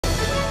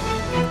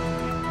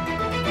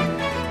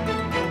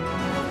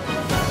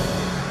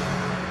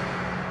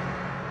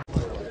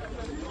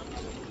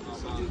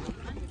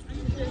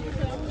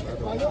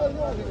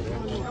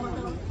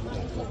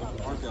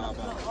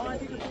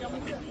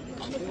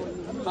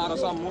xaaral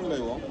Sam moom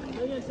lay woo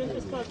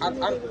ak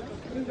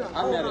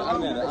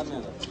armée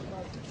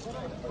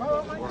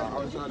waaw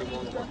am sori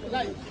moom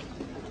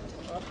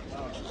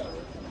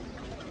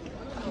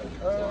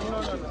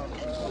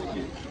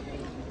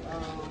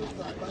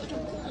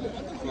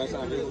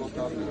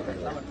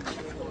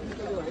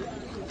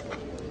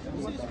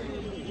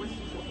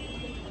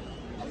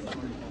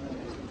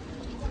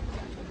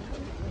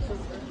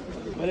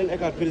ma leen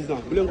écart président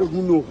bu leen ko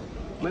mu nóof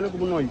ma leen ko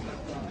mu nooy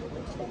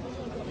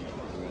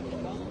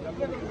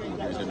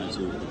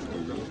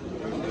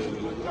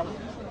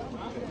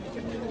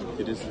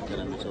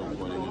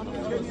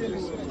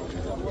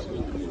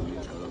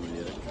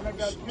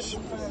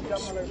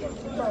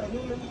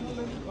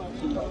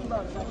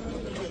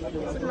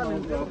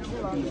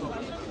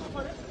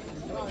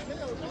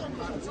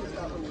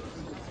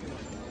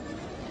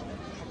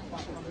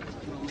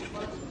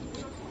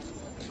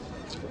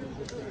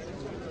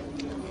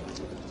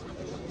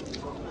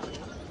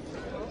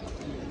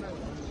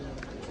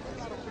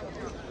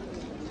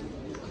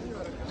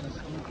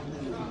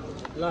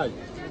laaj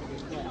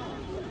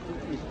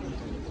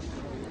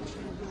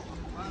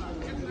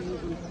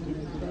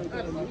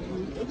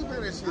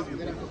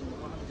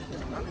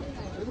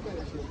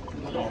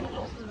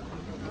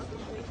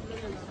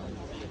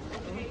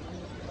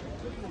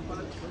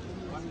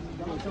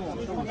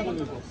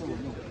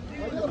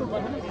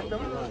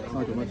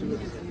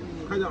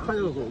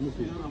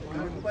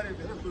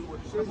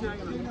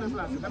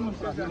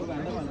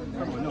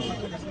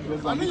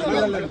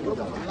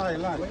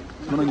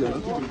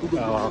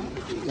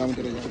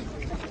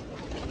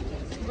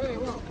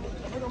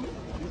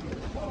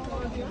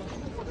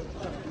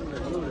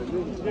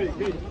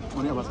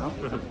on y va ça.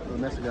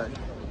 Merci gars.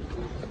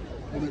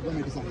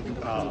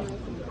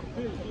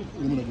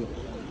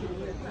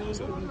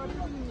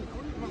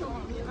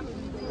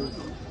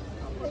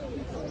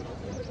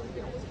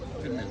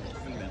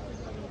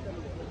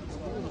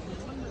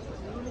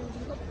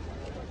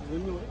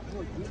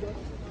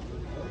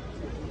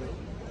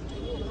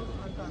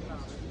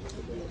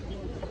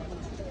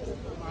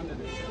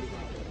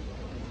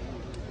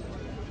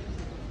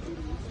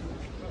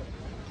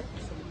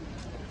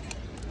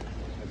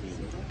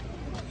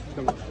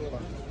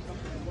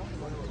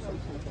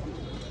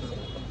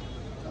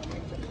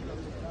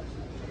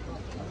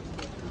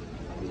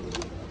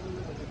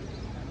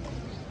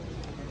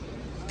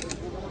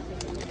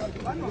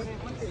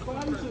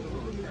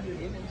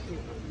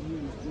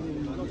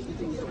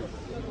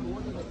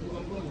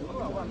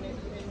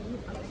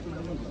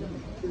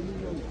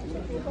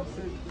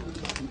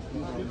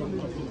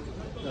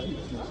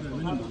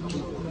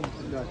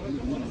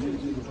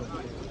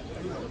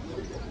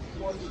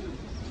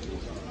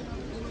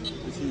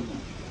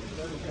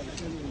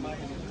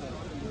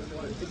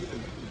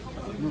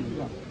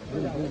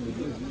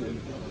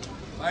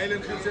 bàyyi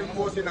leen xel seen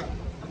poos yi nag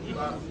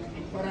waaw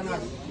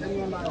parrainage yan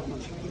yoon laa wax man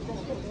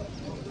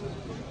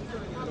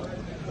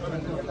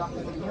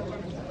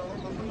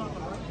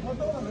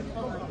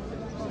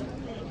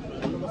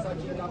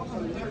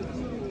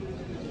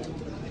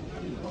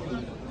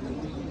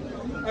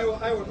aywa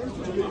aywa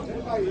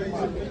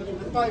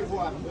bàyyi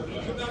voir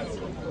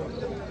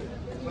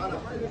voilà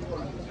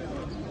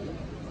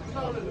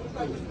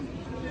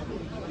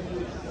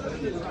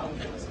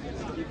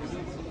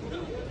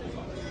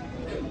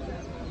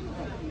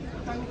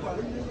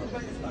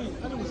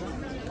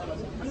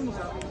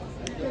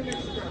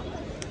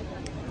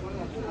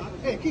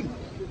Hey, King.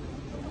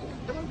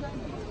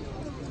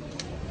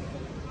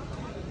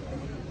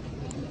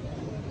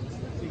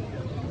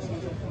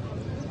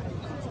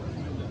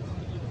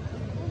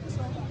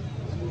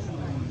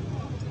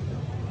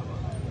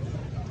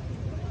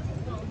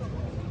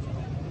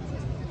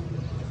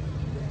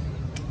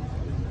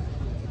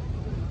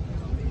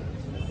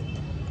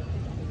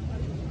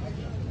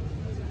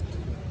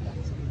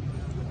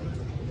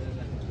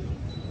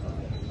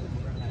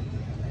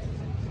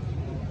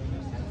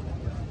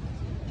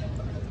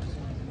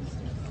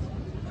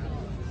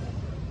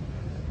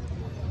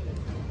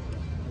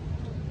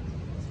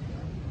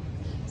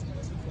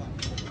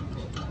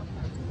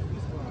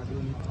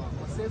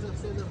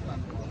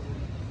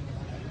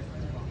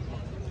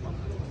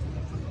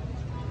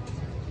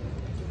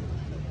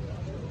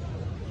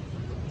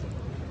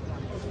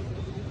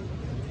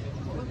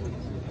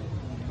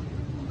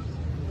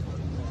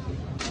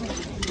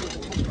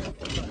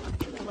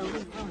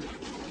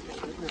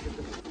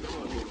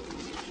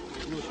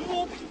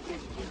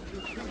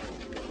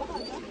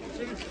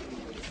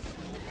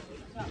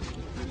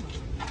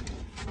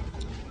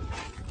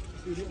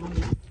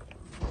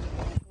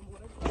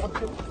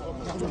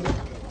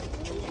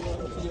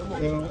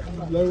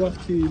 looy wax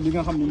ci li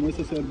nga xam ne mooy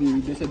sa sœur bi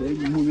décédé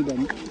Momy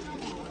Dany.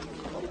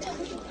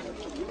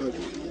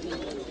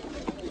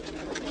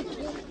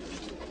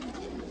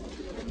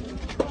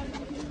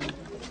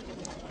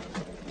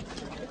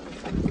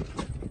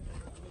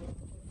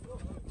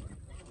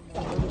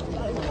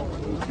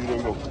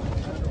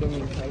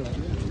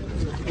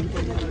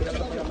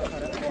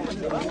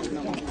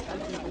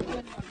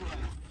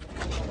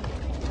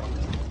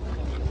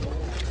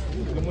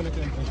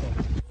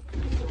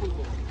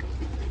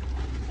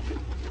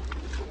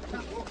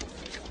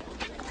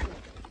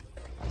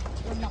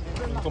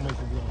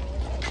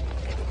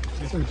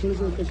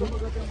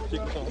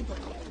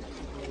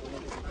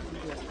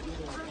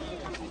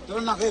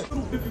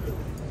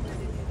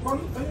 kon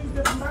dañuy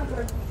def ndànk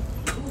rek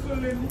dugal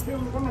leen ñu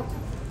xéwlu ba noppi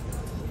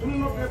bu ñu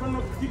noppee ba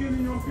noppi jigéen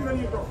ñi ñoom fii la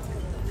ñuy toog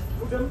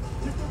mu dem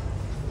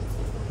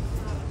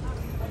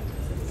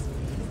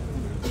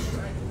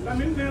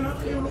Lamine nee na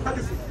xéwlu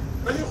xaju fi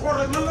dañuy xool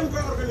rek nan lañ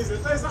koy organiser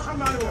tey sax xam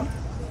naa ne moom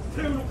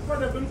xéwlu ku ko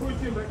def dañ koy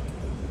tiim rek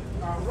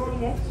waaw loolu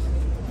moom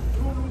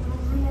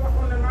lu ñu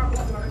waxoon ne naa ko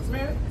wax la rek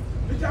mais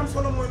li ci am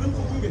solo mooy nañ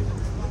ko gunge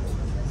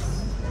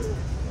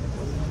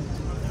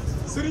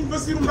Serigne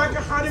Bassirou Mbacke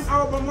Xaadim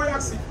Awa Ba mooy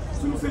agsi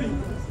suñu Serigne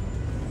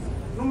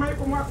nu may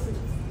ko mu agsi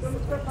dañu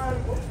préparé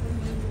ko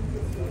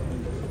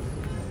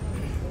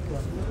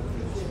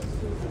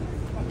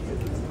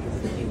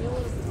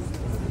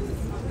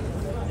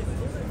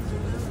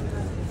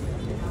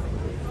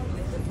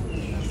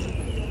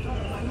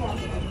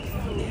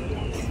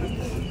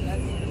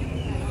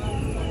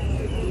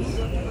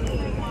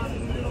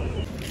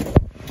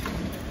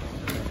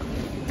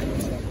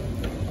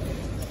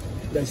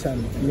ndeysaan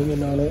mi ngi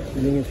noonu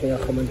mi ngi fi nga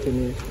xamante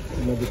ni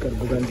moo di kër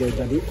Bougane Gueye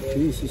Dany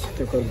fii si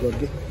cité kër góor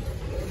gi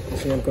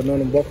gis ngeen ko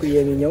noonu mbokk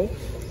yee ngi ñëw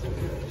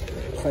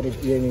xarit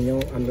yee ngi ñëw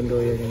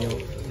àndandoo yee ngi ñëw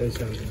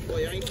ndeysaan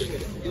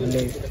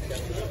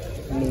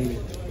muy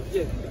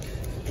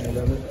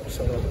doon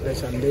solo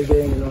ndeysaan léegi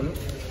yee ngi noonu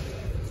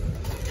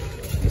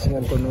gis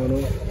ngeen ko noonu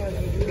yi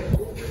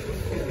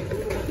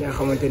nga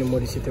xamante ni moo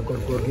di cité kër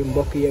góor gi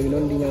mbokk yee ngi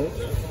noonu di ñëw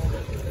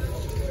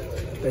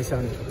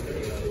ndeysaan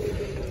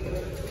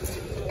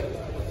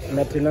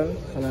metti na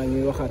xanaa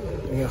ñuy waxaat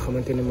li nga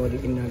xamante ni moo di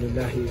inna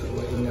lillahi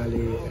wa inna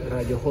ilayhi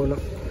raaji'uun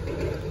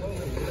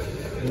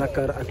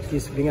nakar ak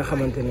tiis bi nga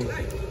xamante ni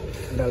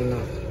dal na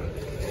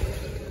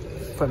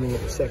famille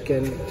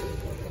Seckeen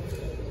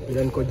di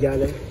leen ko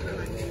jaale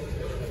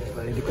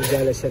waaye di ko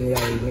jaale seen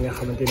yaay mi nga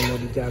xamante ni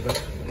moo di jaaga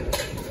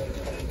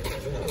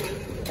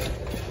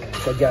di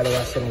ko jaale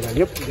waa Sénégal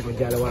yëpp di ko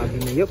jaale waa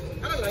adduna yëpp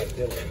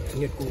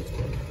nit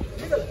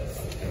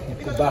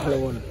ku baax la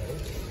woon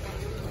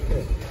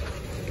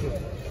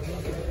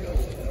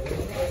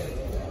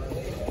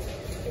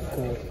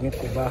nit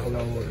ku baax la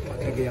woon wax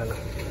dëgg yàlla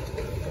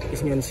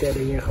gis ngeen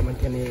seede yi nga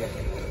xamante ni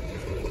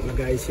la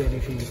gars yi seede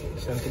fii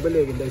sant ba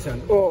léegi ndeysaan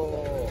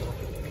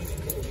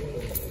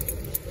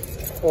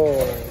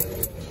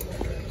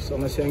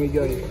soxna see ngi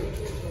jooy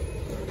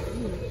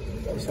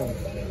ndeysaan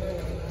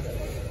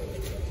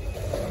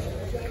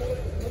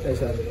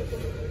ndeysaan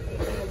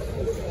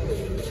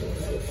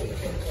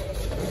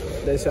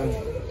ndeysaan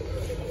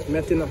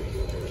metti na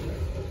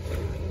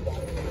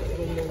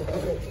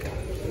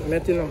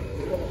metti na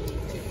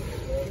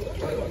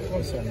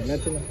ndeysaan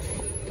metti na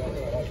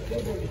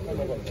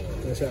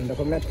ndeysaan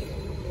dafa metti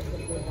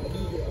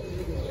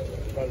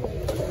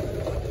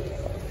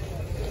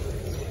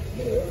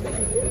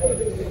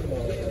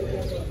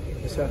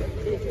ndeysaan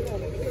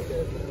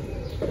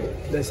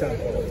ndeysaan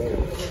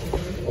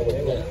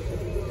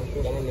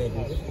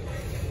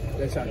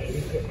ndeysaan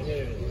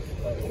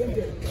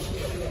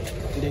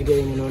ndege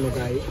yi noonu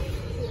gaay yi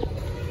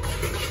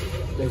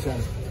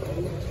ndeysaan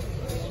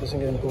gis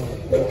ngeen ko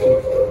mbokk yi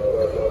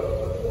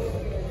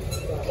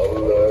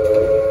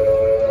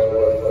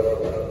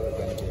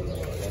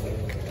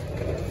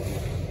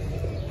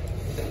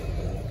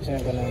gis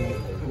ngeen ko noonu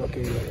mbokk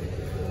yi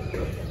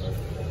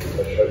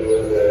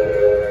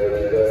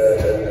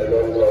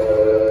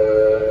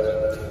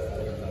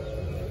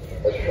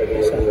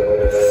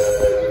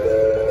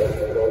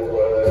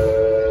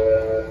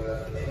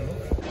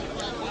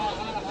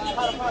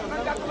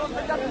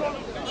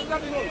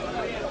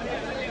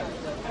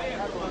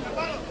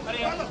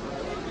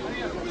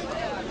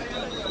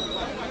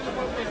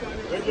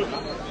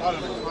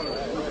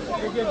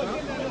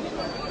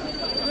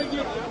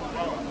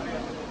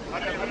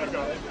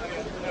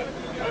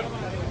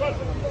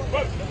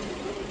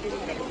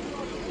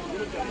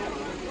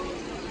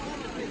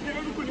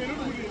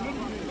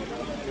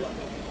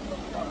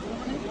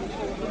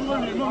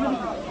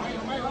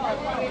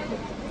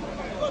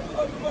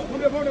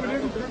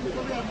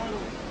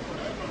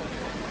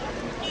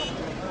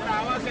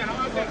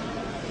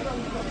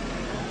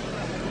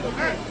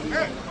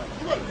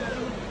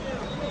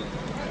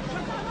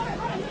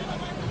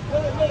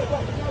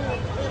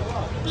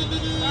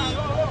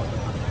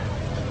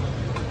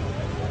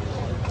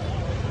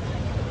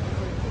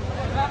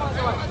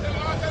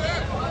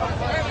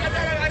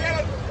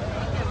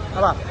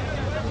Apa?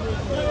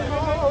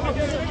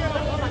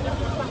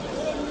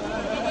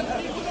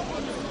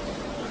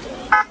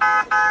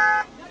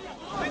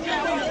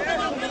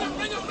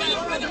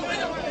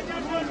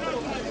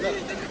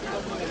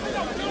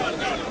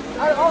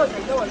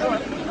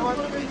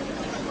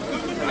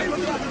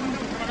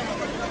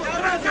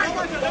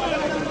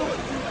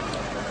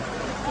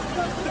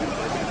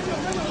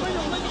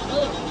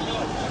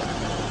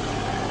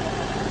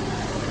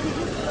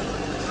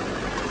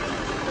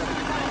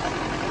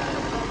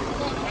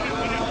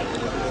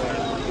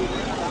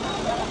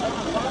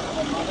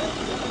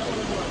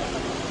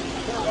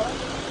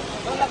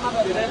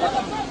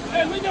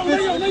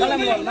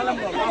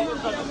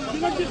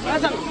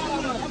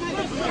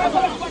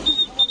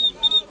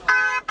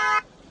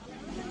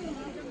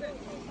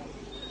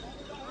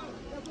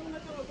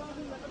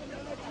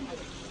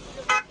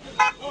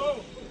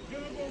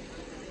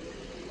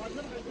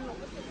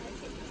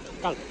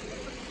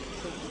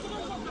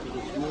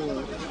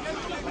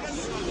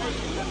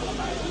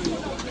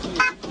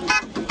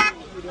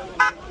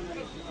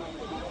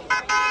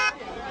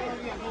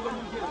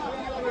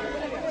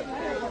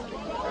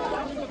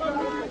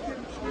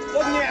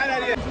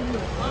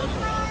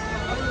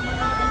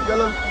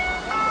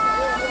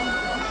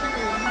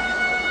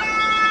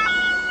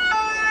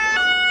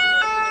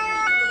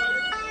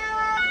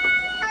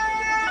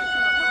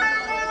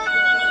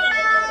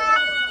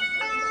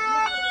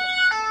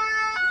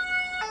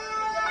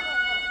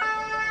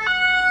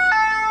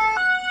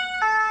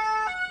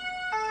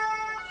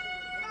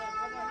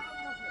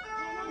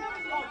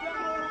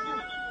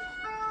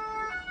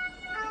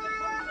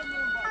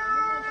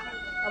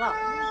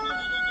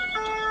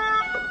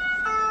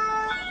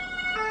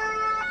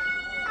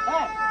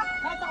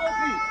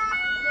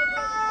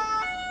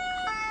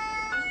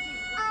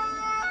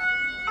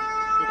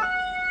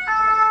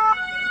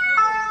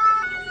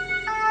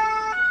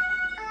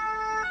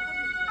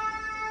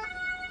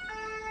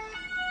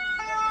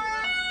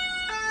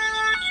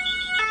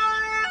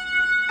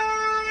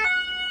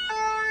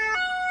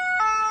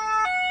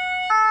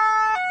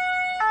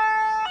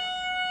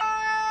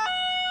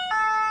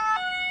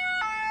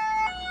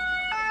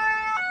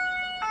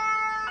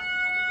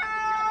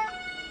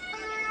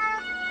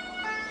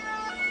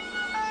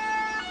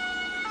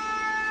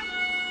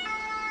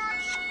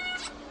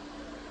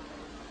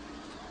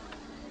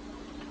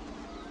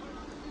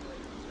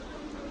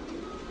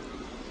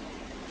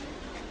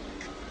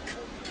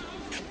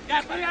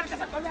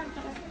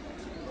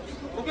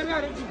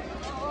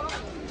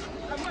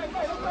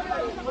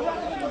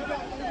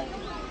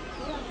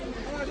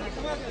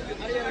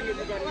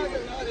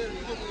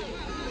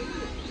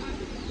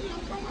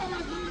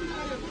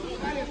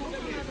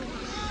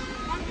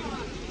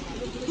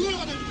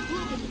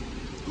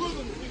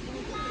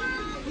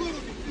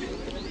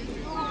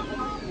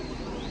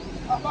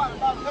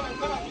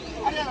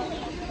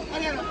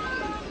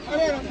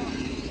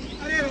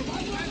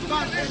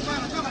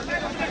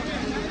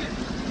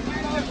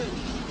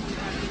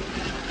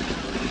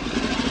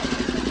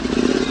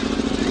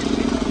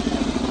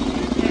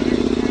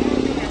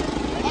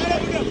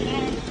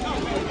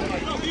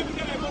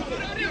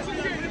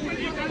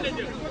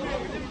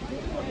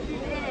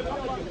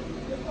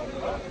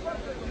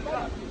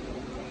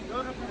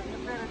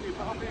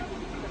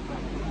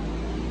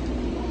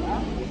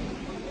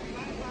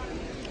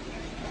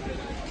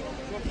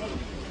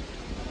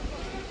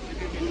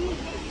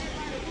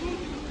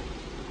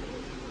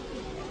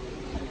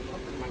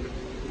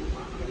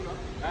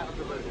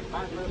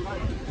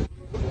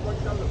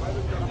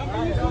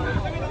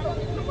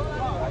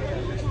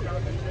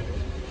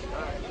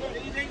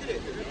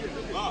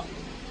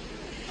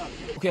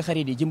 ok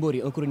xarit yi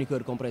Jimbori un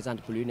chroniqueur qu'on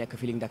présente plus nekk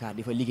Feeling Dakar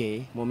di fa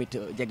liggéeyee moom it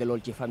jege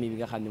lool ci famille bi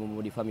nga xam ne moom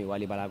moo di famille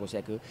Wally Ballago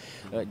Seck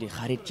di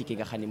xarit ci ki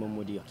nga xam ne moom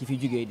moo di ki fi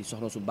jógee di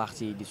soxna su baax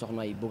si di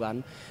soxnay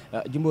Bougane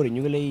Jimbori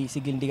ñu ngi lay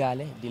sigil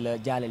ndigaale di la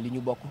jaale li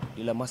ñu bokk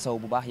di la masaw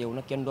bu baax yow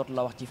nag kenn dootu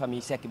la wax ci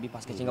famille Seck bi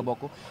parce que ci nga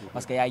bokk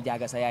parce que yaay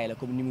jaaga sa yaay la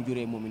comme ni mu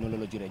juree moom i noonu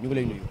la juree ñu ngi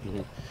lay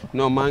nuyu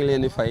non maa ngi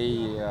leen di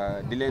fay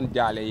di leen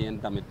jaale yéen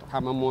tamit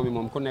xam nga moom i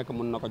moom ku nekk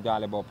mën na ko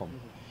jaale boppam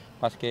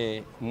parce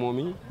que moom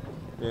i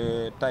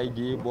tey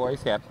jii booy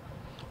seet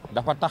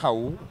dafa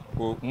taxaw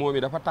moom i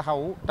dafa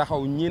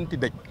taxaw ñeenti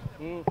dëj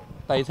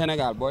tey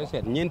Sénégal booy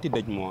seet ñeenti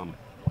dëj moo am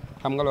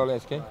xam nga loolu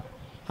est-ce que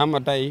xam nga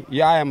tey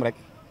yaayam rek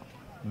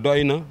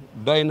doy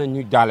na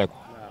ñu jaale ko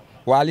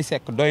Wally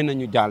Seck doy na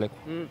ñu jaale ko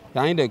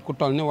yaa ngi dégg ku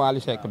toll ni Wally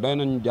Seck doy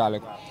na ñu jaale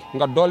ko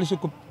nga dolli si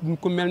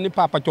ku mel ni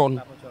Papa Thione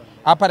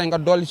après nga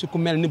dolli si ku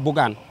mel ni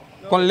Bougane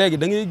kon léegi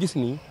da ngay gis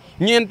ni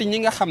ñeenti ñi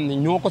nga xam ne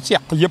ñoo ko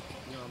seq yëpp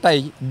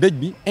tey dëj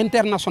bi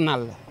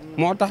international la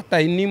moo tax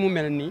tey nii mu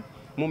mel nii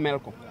mu mel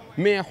ko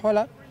mais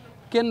xoola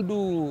kenn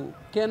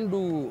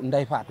du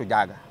Ndeye Fatou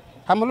Diaga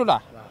xam nga lu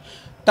tax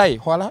tey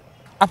xoola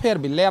affaire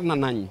bi leer na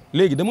nañ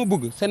léegi dama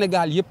bëgg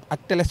Sénégal yëpp ak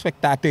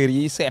téléspectateurs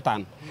yi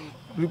seetaan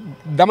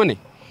dama ne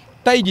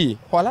tey jii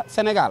xoola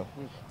Sénégal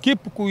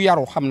képp ku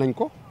yaru xam nañ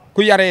ko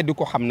ku yaree di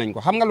ko xam nañ ko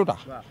xam nga lu tax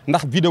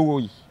ndax vidéo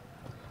yi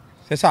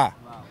c'est ça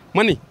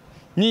ma ni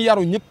ñi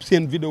yaru ñëpp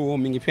seen vidéo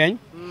mi ngi feeñ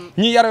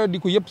ñi yaree di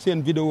ko yëpp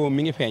seen vidéo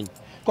mi ngi feeñ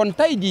kon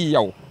tey jii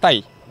yow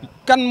tey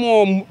kan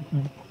moo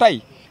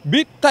tey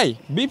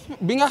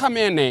bi nga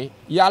xamee ne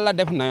yàlla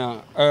def na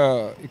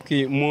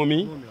kii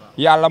Momy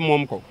yàlla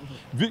moom ko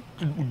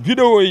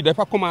vidéo yi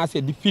dafa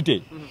commencé di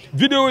fité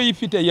vidéo yi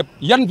fité yëpp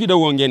yan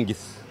vidéo ngeen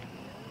gis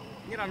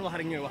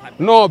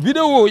non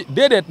vidéo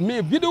déedéet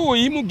mais vidéo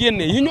yi mu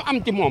génne yi ñu am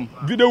ci moom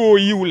vidéo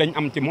yiw lañ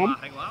am ci moom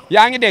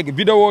yaa ngi dégg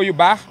vidéo yu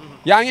baax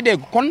yaa ngi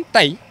dégg kon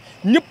tey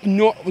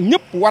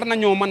ñëpp war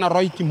nañoo mën a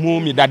roy ci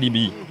Momy Dady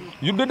bii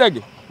yu du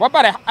dëgg ba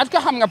pare est-ce que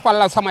xam nga fan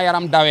la sama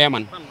yaram dawee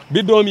man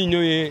bi doom yi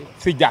ñëwee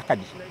si jàkka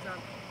ji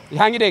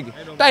yaa ngi dégg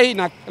tey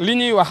nag li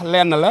ñuy wax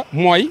lenn la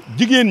mooy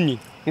jigéen ñi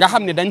nga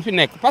xam ne dañ fi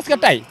nekk parce que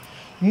tey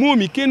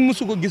Momy kenn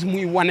mësu ko gis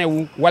muy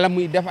wanewu wala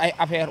muy def ay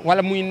affaire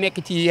wala muy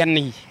nekk ci yenn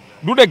yi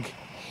du dëgg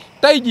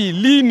tey jii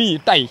lii nii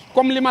tey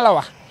comme li ma la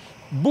wax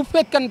bu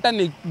fekkante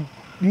ni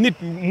nit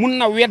mun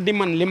na weddi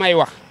man li may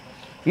wax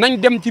nañ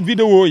dem ci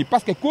vidéo yi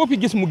parce que koo fi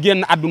gis mu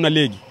génn àdduna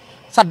léegi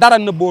sa dara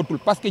na bootul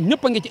parce que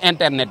ñëpp a ngi ci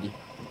internet yi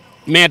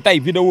mais tey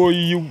vidéo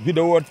yi yiw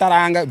vidéo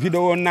taraanga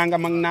vidéo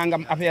nangam ak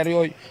nangam affaire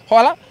yooyu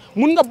xoola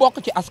mun nga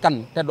bokk ci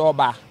askan te doo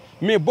baax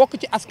mais bokk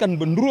ci askan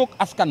ba nduróog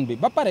askan bi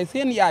ba pare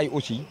seen yaay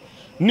aussi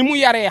ni mu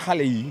yaree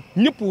xale yi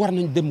ñëpp war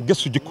nañ dem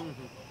gëstu jikko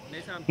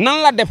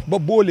nan la def ba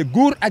boole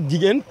góor ak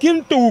jigéen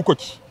kenn tëwu ko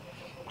ci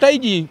tey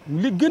jii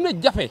li gën a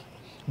jafe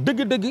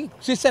dëgg-dëgg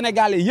si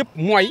Sénégalais yëpp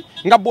mooy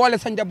nga boole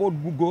sa njaboot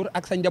bu góor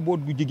ak sa njaboot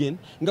bu jigéen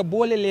nga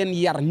boole leen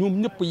yar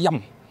ñoom ñëpp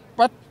yam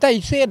pa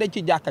tey seede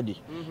ci jàkka ji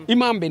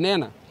imam bi nee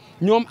na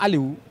ñoom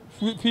Aliou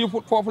fii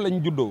foofu lañ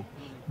juddoo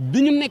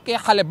bi ñu nekkee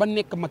xale ba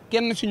nekk ma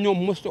kenn si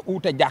ñoom mësta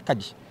uute jàkka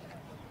ji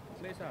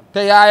te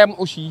yaayam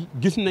aussi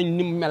gis nañ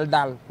ni mu mel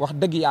daal wax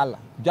dëgg yàlla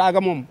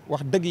jaaga moom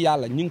wax dëgg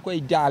yàlla ñu ngi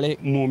koy jaale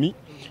Momy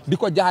di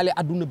ko jaale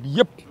adduna bi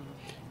yëpp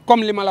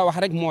comme li ma la wax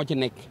rek moo ci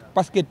nekk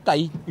parce que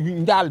tey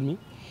njaal mi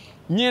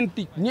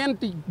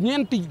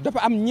ñeenti dafa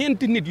am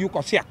ñeenti nit yu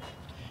ko seq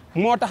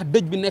moo tax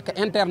dëj bi nekk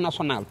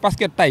international parce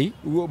que tey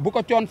bu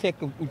ko coon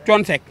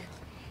sekk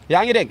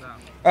yaa ngi dégg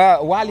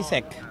Waly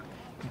Seck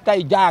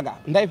tey jaaga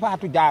nday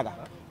faatu jaaga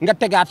nga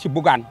tegaat si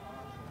bugaan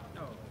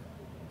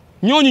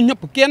ñooñu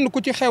ñëpp kenn ku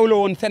ci xewle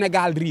woon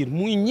Sénégal riir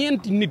muy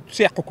ñeenti nit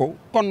seq ko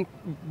kon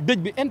dëj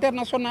bi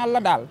international la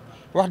daal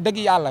wax dëgg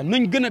yàlla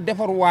nañ gën a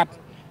defaruwaat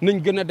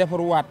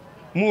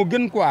moo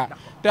gën quoi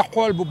te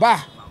xool bu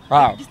baax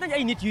waaw. gis nañ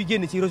ay nit yuy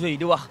génn ci réseau yi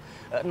di wax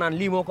naan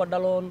lii moo ko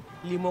daloon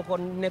lii moo ko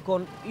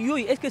nekkoon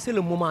yooyu est-ce que c'est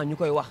le moment ñu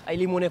koy wax ay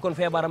lii moo nekkoon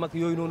feebaram ak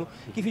yooyu noonu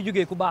ki fi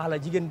jógee ku baax la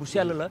jigéen bu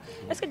sell la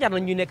est-ce que jar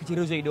nañ ñu nekk ci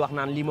réseau yi di wax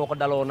naan lii moo ko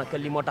daloon ak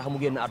lii moo tax mu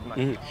génn àdduna.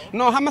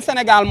 non xam nga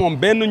Sénégal moom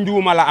benn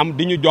njuuma la am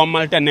di ñu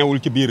jommal te newul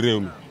ci biir réew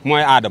mi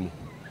mooy Adama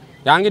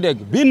yaa ngi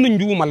dégg benn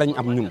njuuma lañ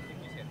am ñun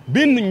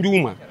benn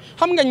njuuma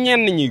xam nga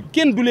ñenn ñi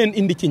kenn du leen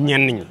indi ci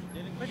ñenn ñi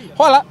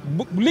xoola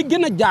li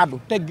gën a jaadu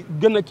te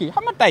gën a kii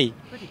xam nga tey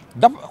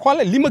dafa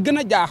xoola li ma gën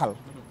a jaaxal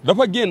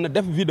dafa génn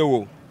def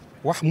vidéo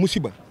wax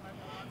musiba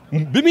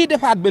bi muy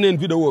defaat beneen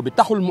vidéo bi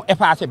taxul mu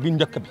effacé bi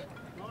njëkk bi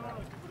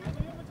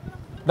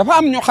dafa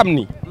am ñoo xam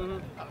ni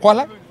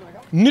xoola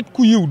nit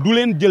ku yiw du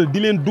leen jël di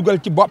leen dugal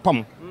ci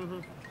boppam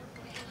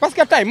parce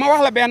que tey ma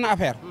wax la benn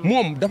affaire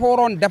moom dafa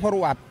waroon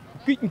defaruwaat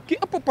ki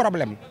ëpp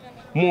problème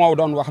moo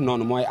doon wax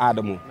noonu mooy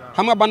Adamo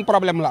xam nga ban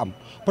problème la am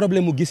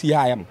problème mu gis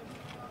yaayam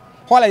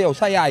xoola yow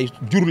sa yaay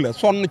jur la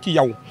sonn ci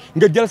yow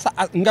nga jël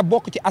nga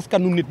bokk ci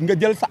askanu nit nga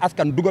jël sa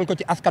askan dugal ko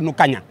ci askanu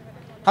kaña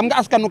xam nga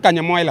askanu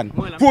kaña mooy lan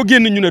foo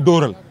génn ñu ne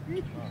dóoral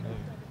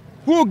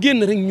foo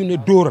génn rek ñu ne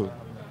dóoral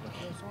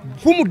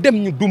fu mu dem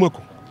ñu duma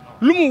ko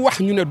lu mu wax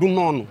ñu ne du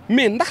noonu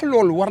mais ndax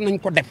loolu war nañ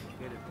ko def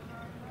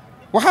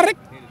waxal rek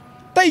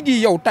tey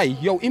jii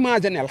yow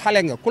imaginel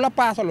xale nga ku la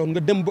paasaloon nga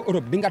dem ba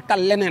Europe di nga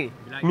tal leneen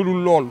lu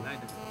dul loolu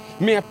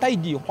mais tey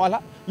jii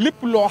xoola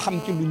lépp loo xam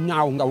ci lu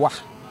ñaaw nga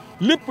wax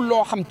lépp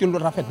loo xam ci lu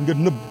rafet nga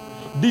nëbb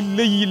di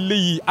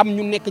lëyi am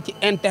ñu nekk ci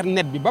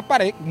internet bi ba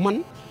pare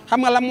man xam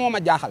nga la moo ma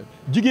jaaxal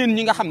jigéen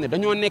ñi nga xam ne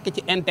dañoo nekk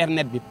ci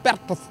internet bi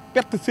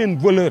perte seen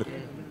valeur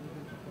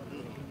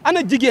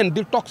ana jigéen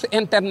di toog si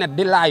internet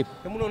di live.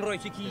 te mënoon roy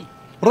ci kii.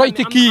 roy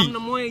ci kii am na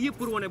moyen yëpp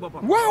pour wane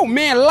boppam. waaw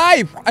mais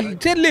live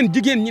seet leen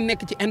jigéen ñi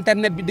nekk ci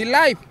internet bi di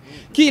live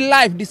kii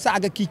live di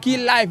saaga kii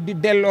live di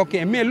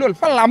dellookee mais loolu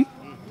fa lam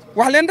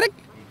wax leen rek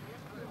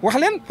wax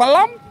leen fa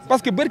lam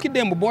parce que bërki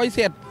démb booy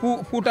seet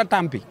Fuuta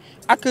Tampi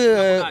ak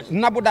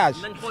Naboudage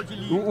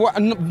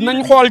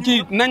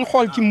nañ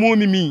xool ci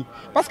Momy mii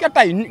parce que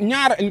tey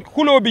ñaar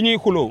xuloo bi ñuy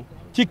xuloo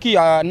ci kii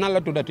nan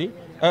la tuddati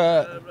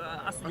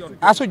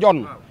asu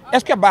jon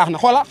est-ce que baax na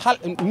xoola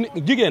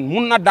jigéen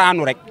mun na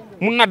daanu rek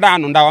mun na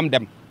daanu ndawam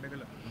dem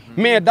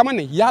mais dama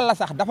ne yàlla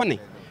sax dafa ne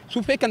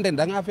su fekkante ne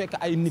da ngaa fekk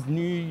ay nit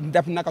ñuy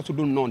def naka su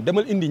dul noonu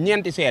demal indi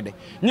ñeenti seede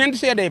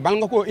yi bal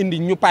nga koo indi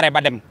ñu pare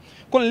ba dem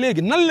kon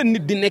léegi nan la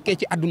nit di nekkee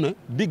ci àdduna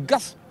di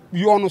gas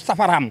yoonu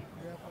safaraam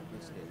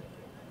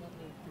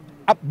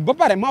ba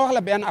pare ma wax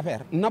la benn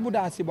affaire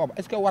Naboudage si boobu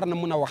est-ce que war na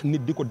mën a wax nit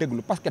di ko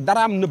déglu parce que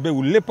daraam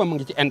nëbbewul léppam a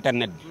ngi ci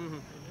internet bi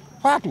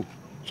Fatou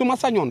su ma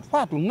sañoon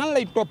Fatou nan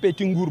lay toppee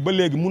ci nguur ba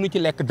léegi munu ci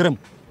lekk dërëm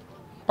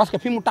parce que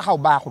fi mu taxaw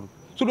baaxul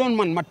su doon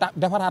man ma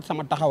defaraat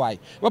sama taxawaay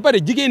ba pare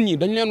jigéen ñi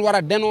dañ leen war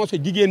a dénoncer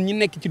jigéen ñi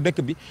nekk ci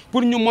dëkk bi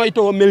pour ñu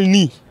moytoo mel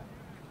nii.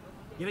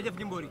 jërëjëf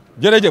Jimbori.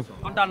 jërëjëf.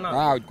 kontaan naa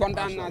waaw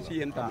kontaan naa si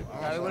yéen tamit.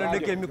 waaw wala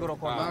dëkkee micro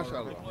ko. macha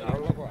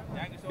allah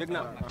dégg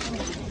naa.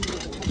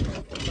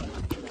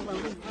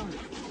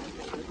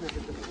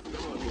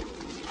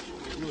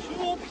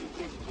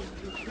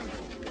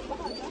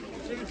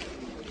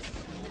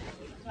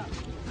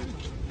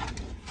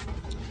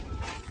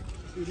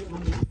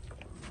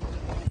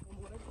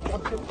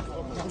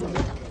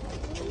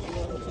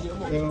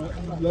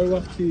 looy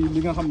wax ci li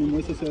nga xam ne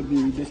mooy sa sœur bi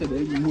décédé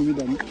Momy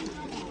Dany.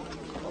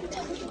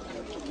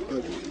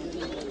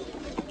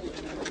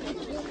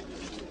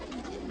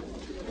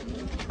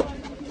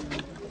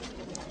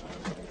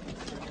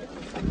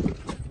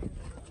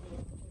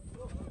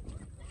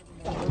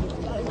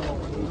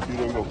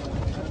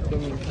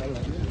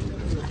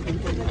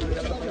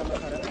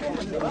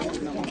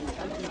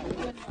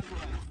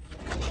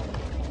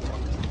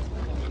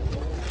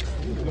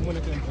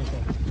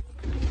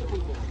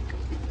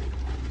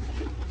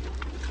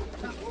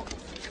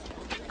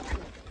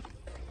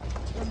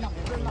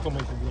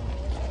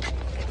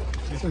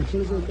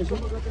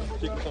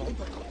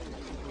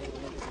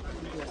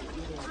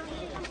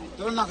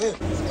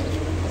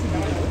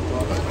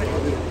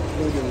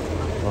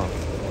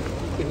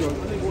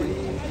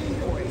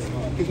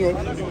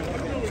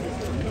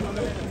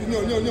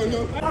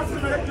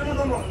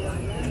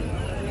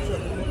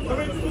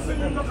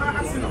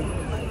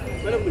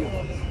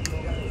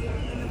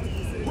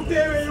 bu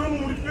teewee yoonu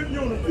mu di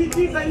ñëw na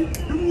kii tey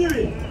du mu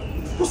ñëwee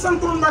ku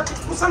santoon Mbàkke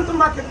ku sant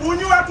Mbàkke boo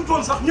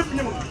ñëwaatutoon sax ñëpp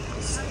ñëw na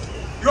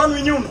yoon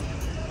wi ñëw na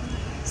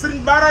sëriñ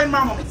baaraay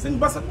maamam sëñ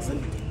Basat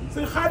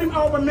sëñ Xaadim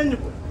Awa ba meññ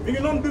ko mi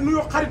ngi noonu di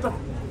nuyoo xaritam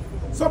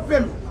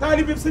soppeem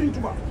taalibe sëriñ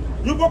Tuubaa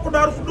ñu bokk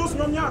Daaru Xuddoos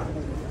ñoom ñaar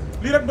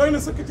lii rek doy na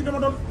sëkk ci dama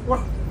doon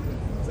wax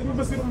sëñ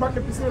Basiru Mbàkke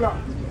bismillah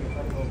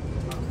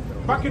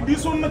Mbàkke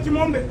diisoon na ci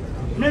moom de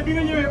mais bi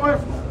nga ñëwee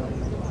oyof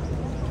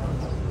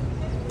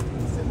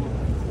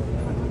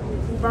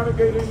Bara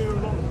Gueye lay nuyu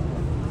noonu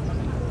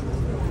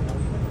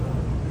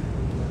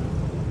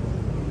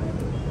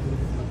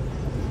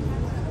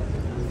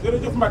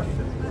jërëjëf Mbacke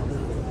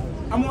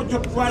amoo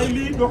jot waaye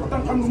lii doo ko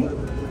tam xam lu mu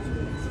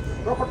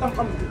doo ko tam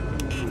xam lu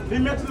lii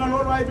metti na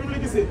loolu waaye bi mu la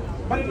gisee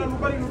bari na lu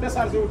bari lu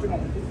déchargé wu ci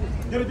moom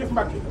jërëjëf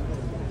Mbacke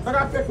da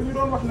ngaa fekk ñu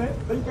doon wax ne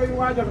dañ koy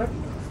waajal rek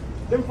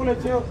dem fële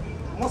ci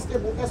mosquée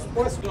bu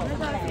SOS.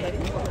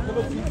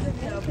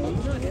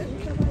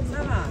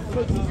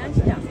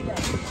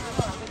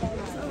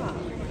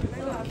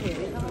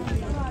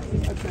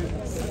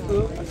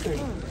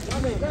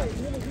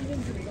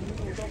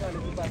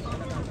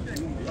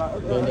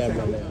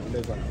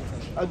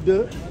 ak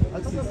 2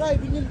 ak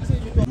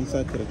 6 ñu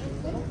sàcc rek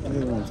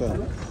moom ça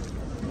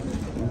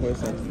ñu koy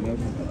sàcc mais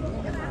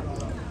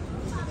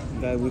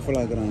gars yi buy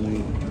flagrant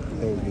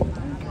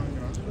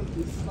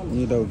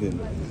ñuy daw génn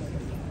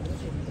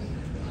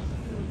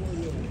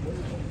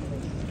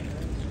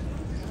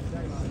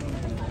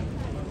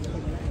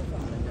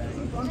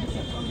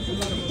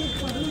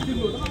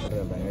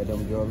da ngay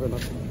dem joobe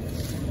nag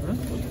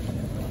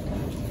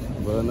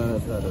bala na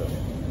sa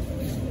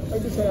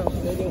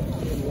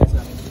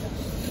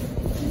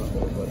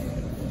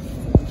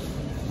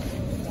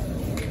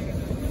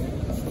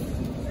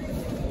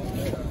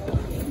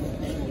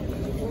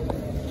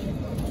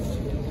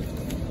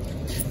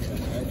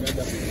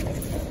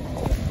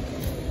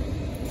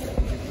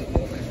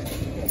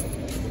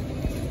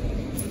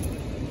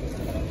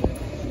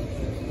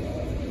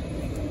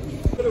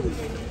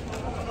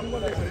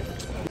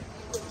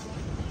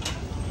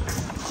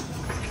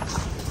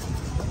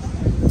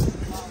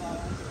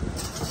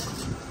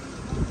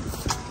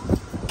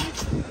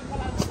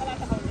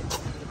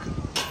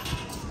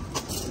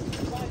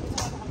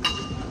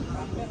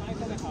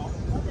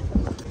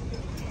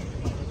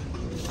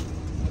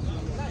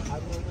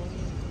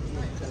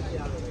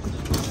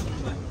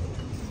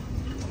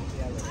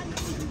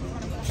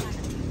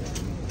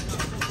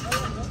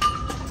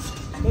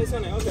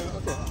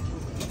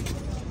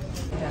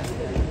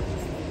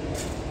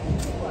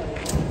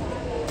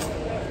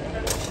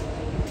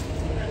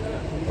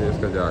est-ce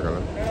que jaaga la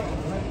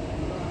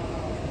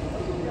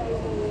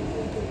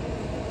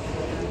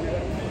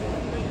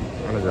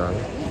ana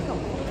jaaga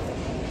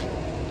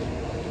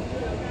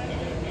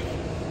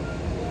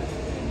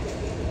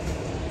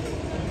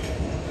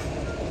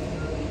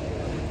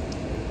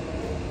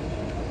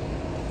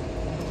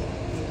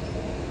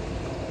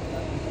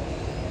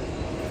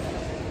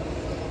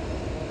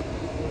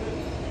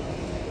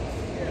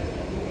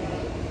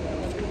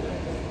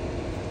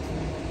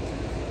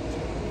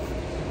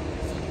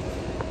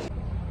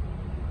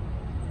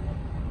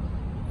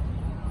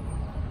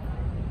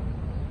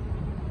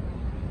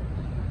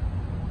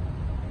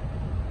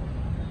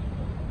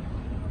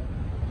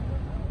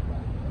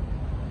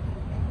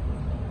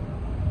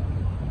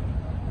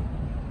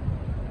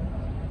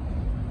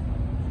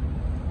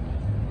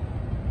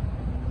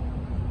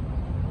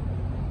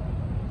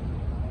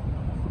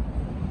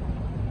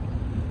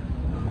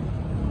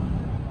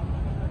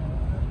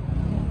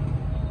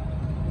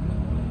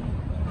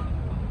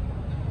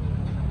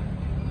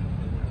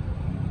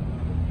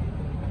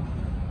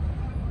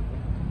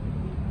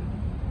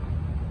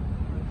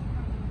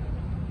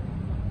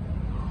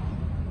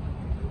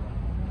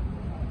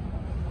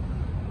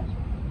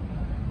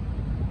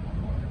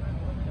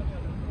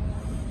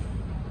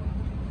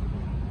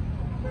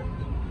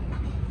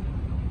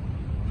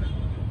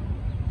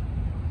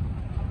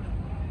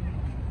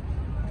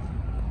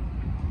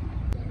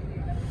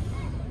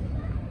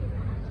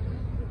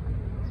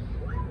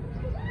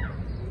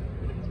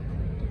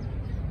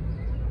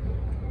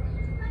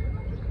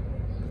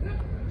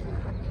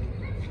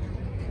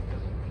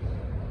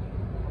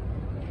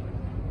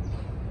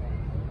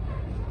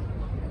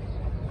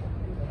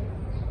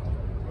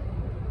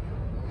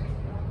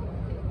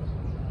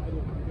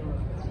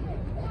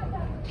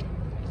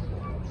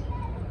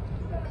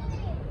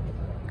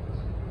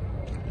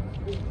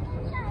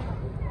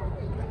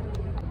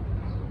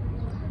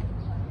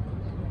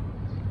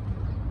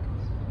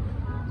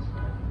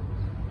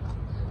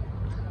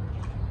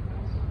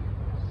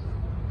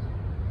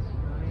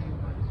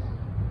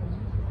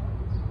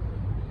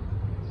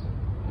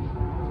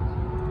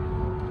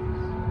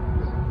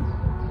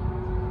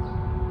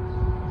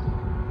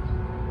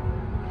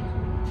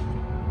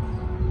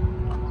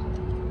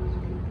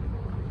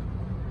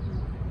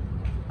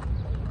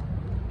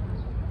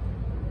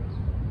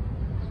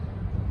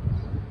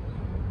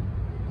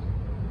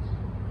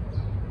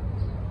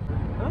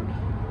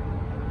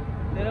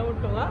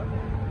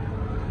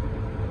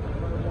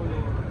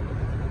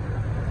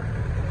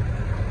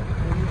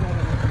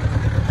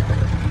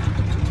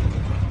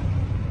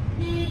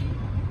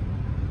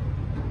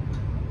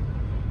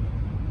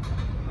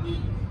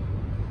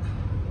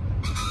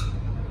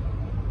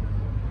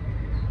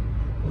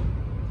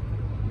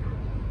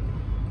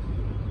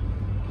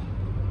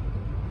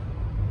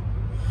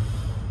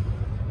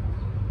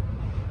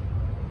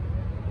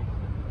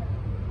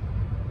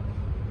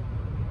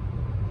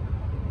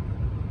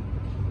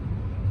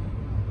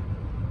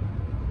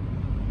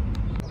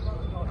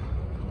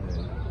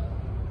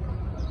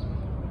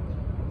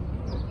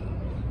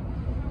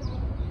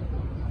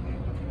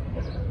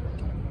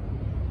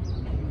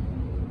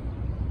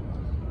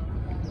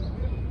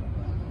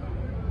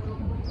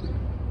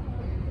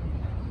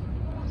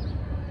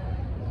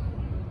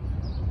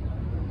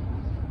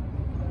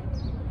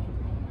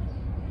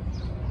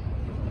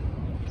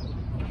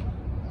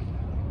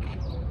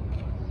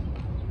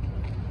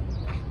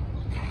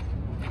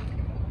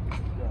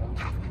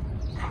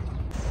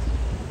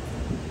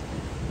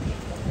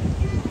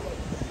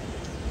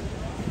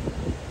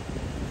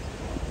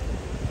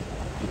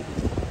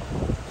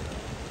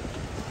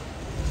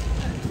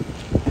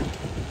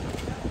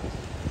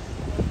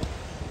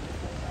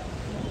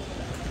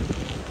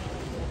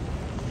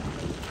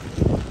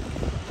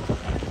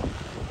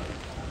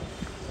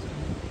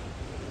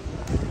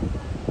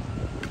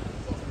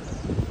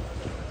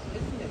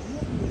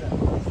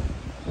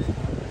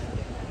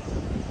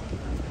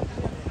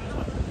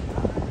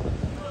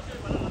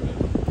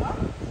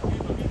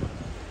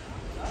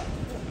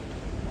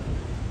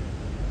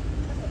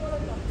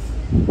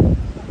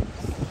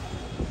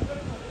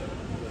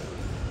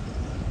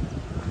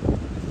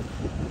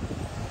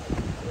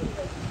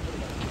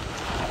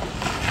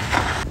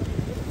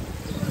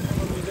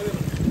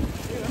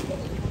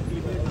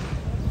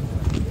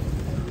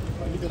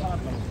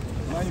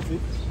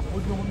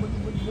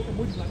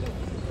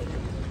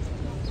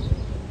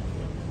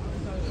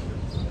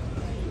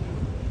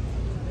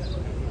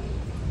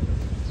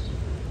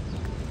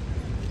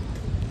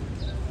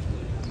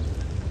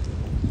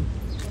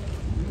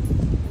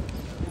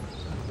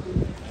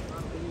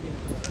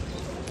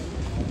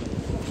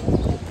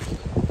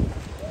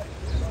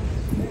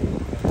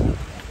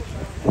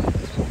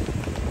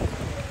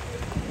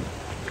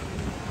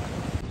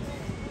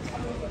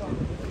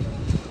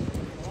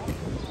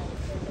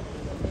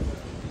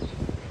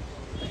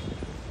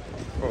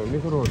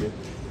micro bi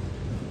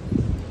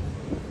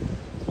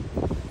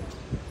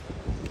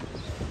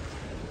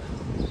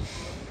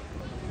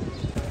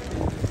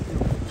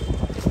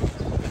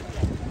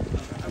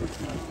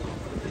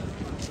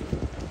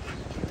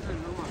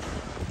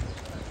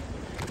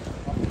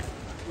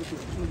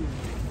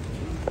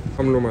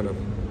am lu ma def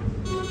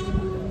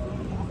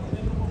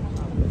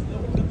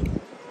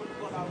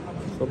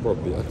sa bopp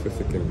bi ak sa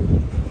sikkim bi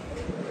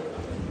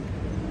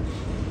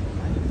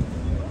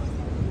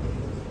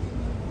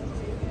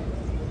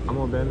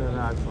amoo benn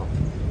réaction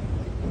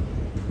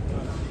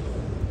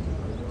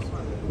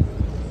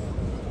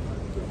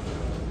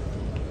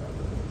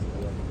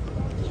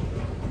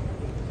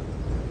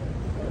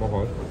ma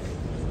xool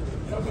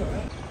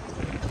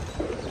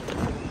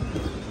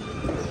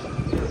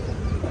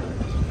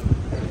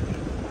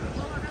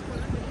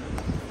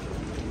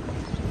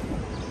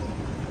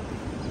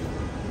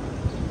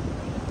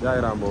jaay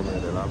raam boobu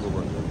de laa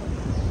bëggoon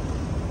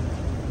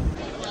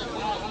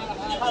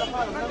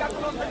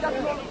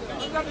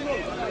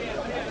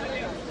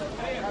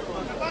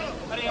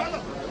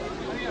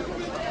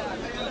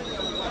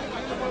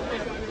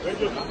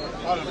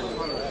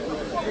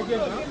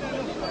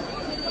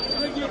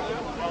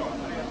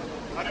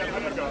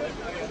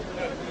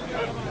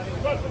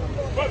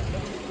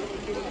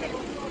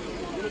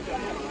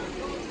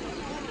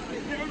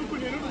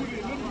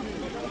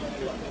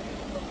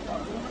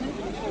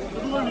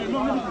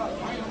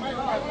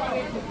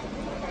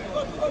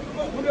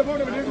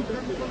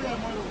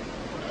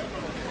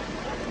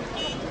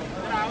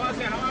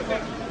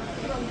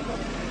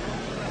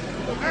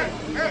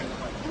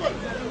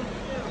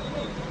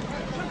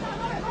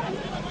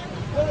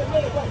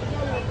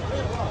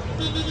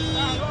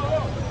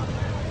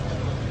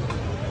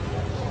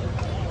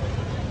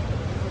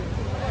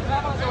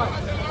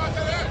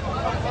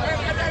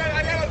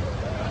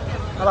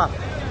Apa?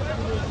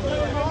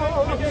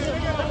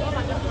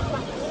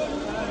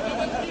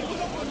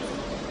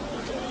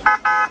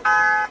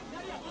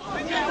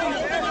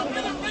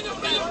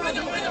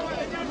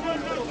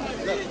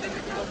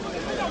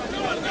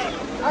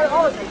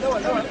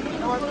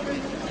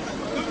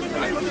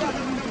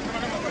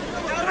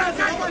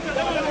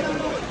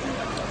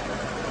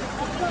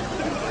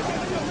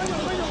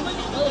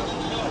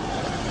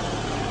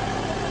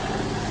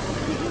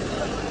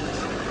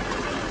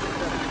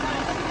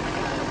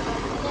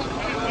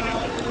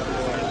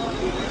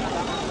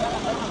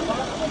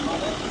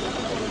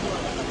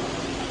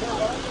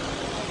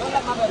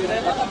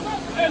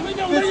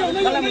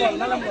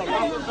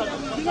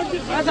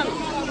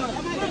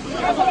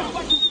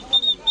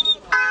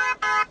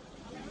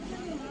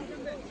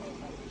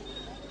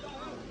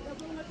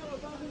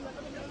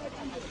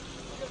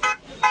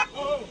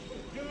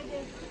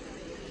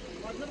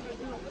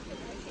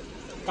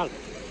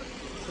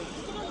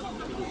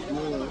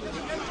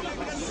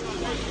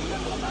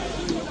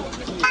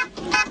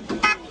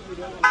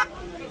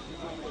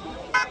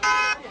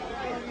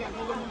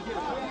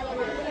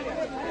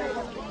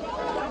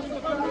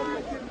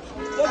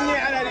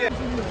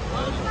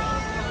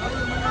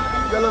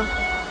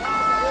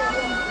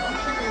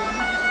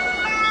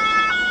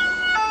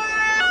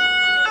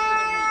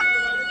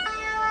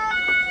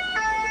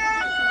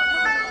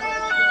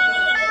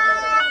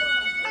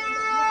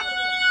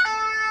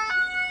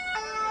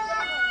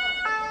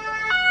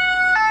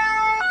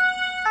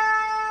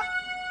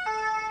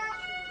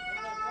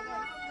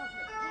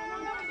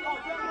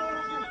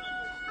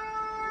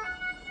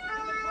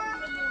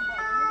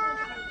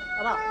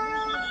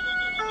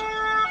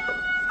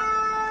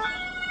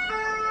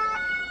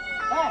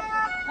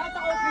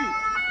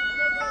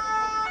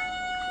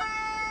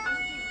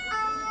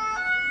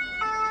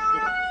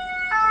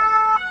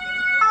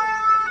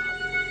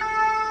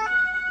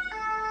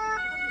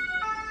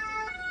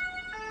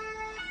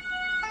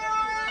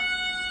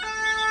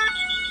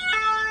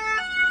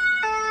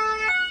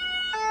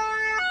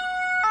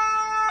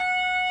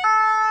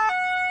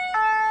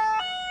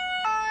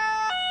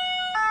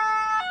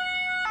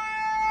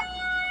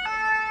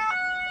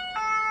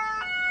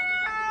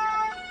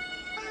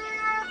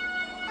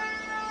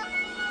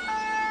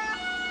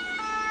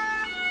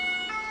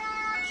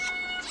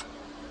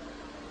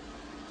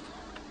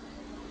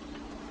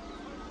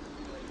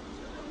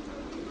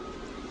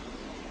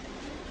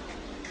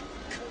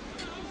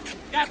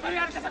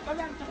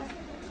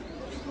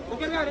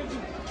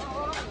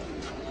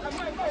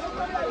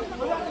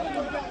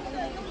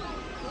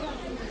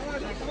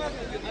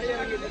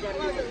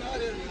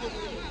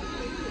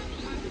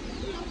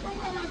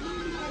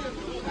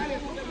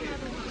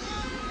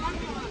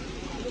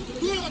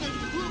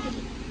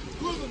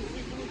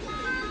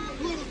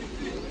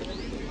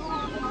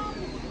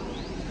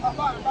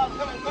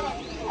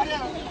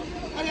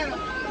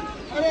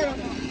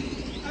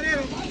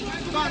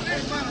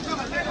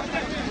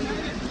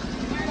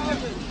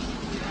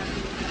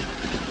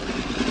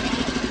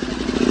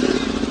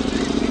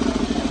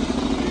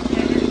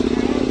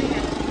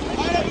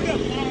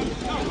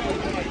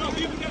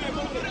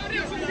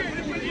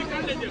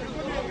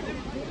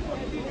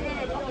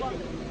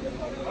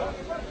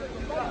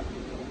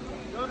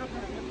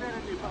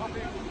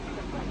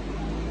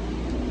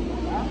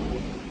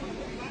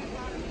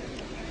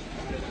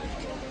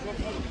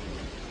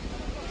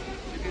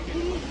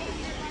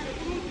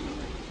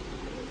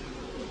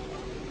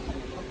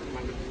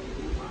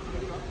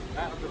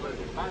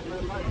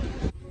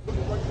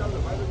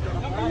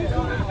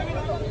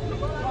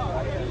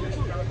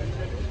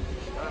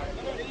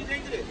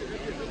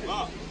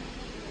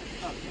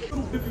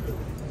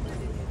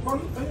 kon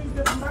dañuy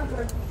def ndànk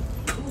rek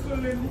dugal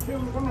leen ñu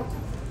xewlu ba noppi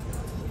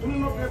bu ñu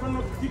noppee ba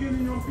noppi jigéen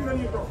ñi ñoom fii la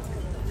ñuy toog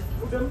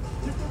mu dem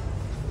ci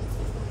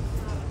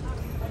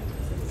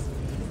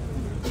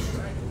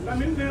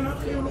Lamine nee na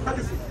xewlu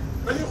xaju fi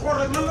dañuy xool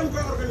rek nan lañ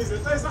koy organiser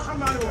tey sax xam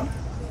naa ne moom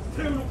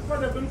xewlu ku ko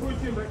def dañ koy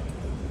tiim rek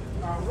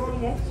waaw loolu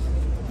moom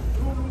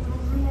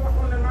lu ñu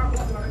waxoon ne naa ko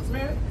wax la rek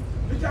mais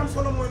li ci am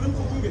solo mooy nañ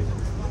ko gunge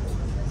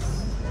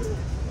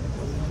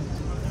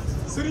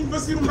Serigne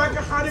Bassirou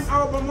Mbacke Xaadim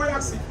Awa Ba mooy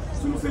agsi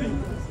sunu Serigne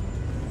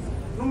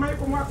nu may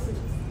ko mu agsi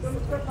dañu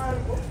préparé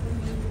ko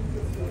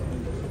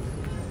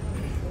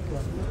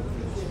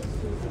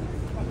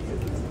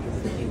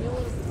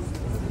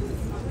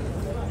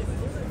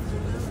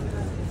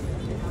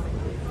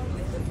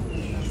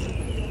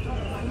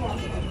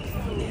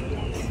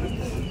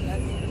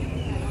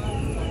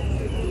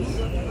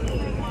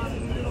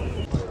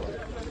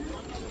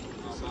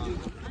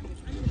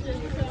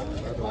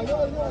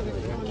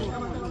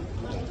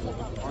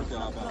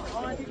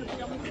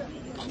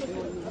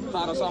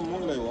Xaaral sax mu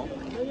ngi lay woo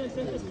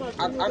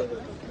ak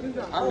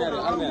armeere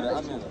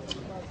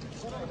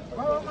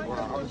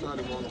waaw am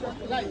sali moom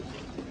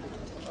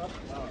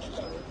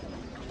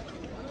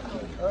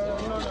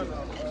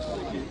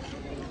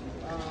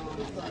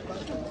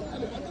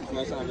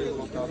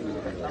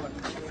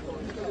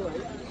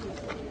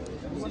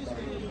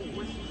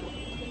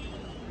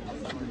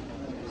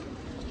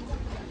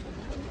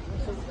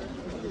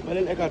ma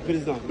leen écart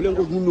président bu leen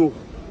ko mu ñëw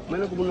ma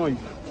leen ko mu nooy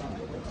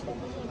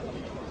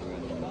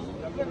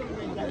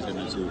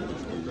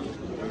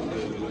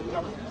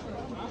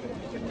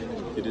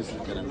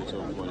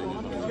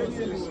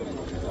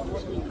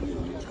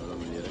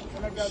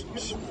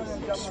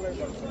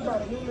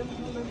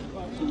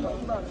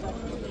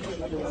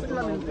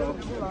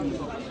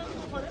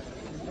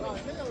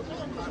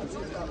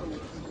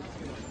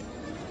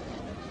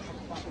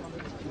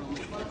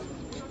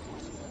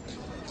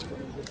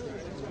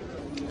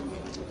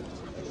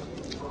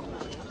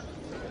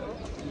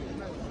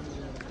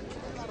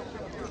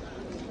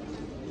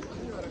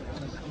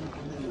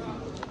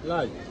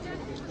laaj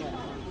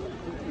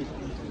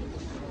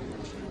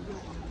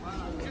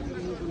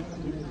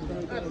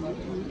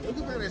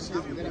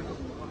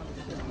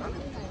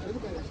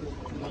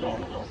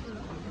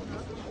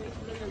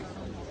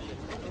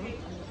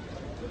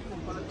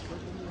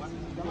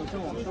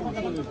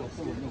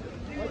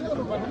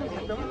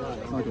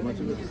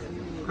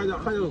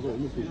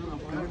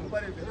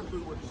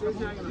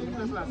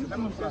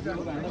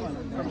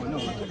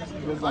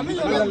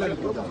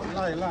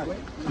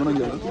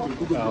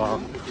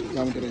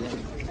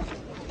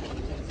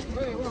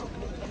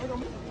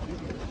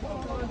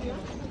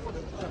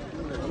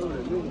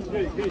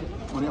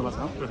on y va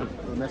ça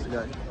merci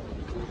gars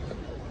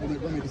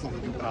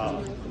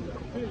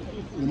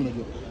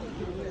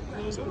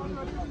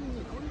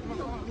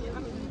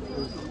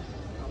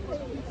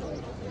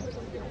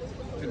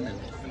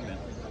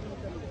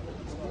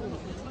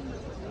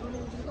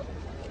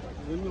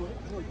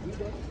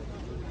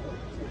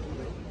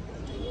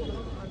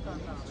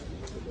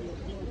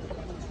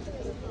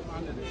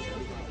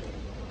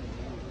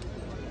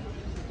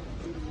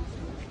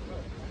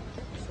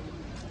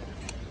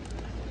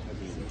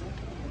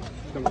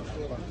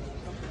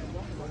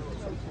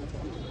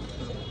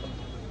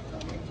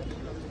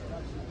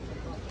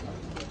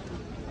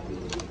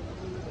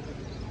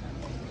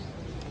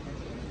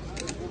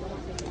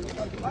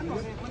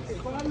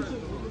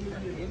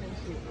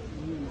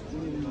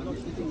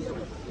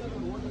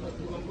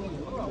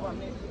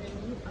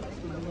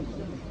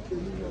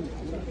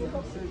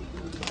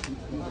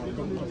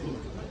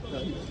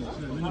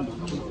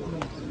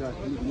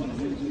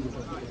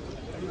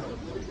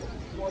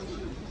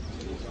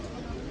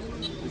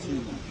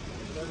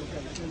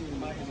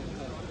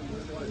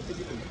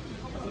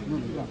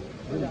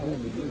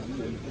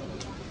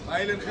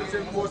bàyyi leen xel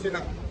seen mboosi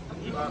nag.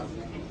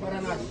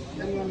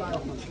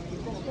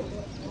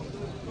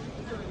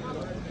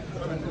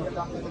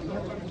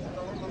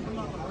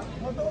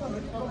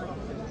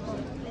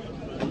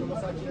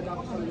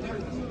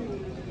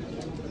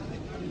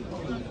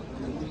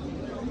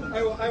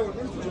 aywa aywa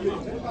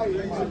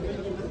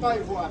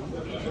bàyyi voir.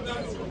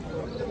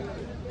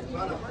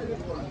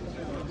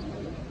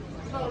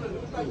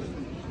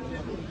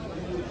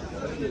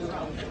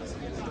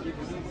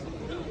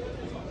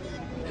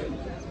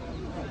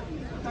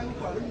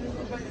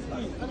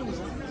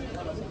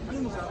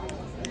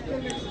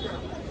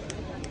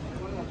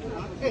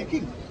 Hey,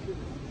 King.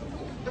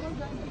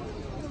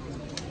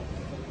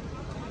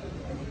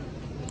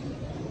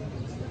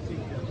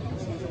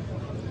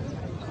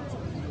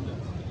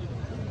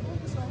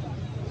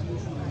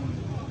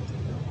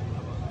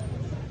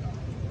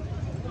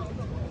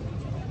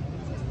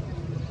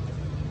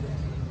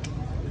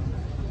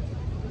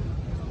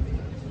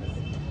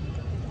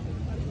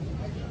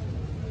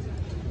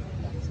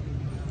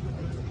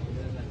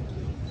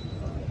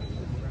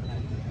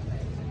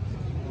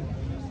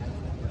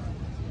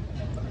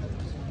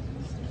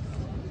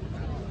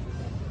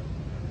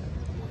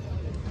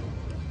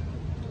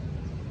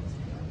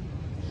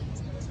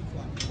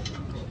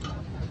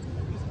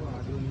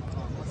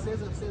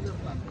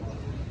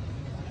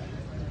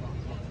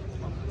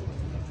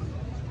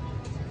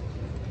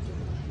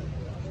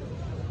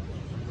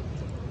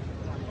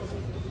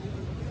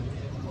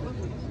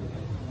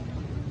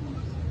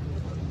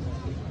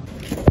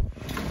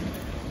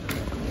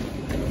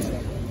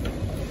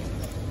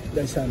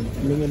 ndeysaan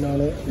mi ngi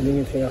noonu ñu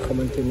ngi fi nga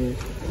xamante ni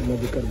moo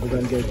di kër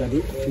Bougane Gueye Dany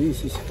fii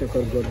si cité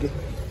kër góor gi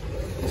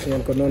gis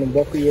ngeen ko noonu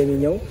mbokk yee ngi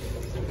ñëw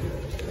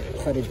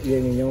xarit yee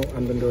ngi ñëw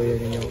àndandoo yee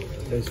ngi ñëw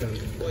ndeysaan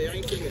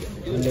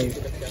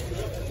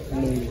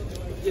muy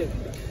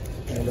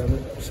dem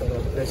solo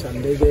ndeysaan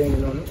léegi yee ngi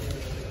noonu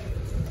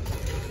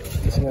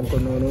gis ngeen ko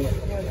noonu yi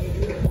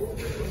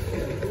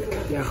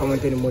nga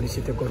xamante ni moo di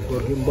cité kër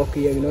góor gi mbokk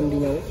yee ngi noonu di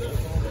ñëw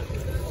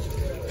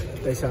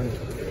ndeysaan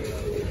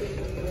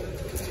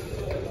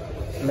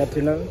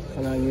metti na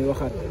xanaa ñuy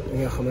waxaat li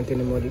nga xamante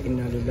ni moo di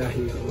inna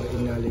lillahi wa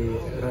inna ilayhi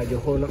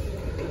raaji'uun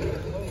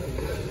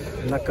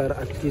nakar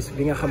ak tiis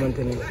bi nga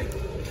xamante ni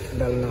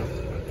dal na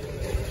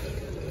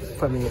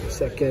famille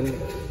Seckeen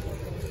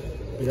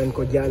di leen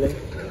ko jaale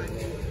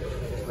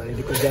waaye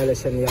di ko jaale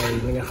seen yaay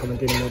yi nga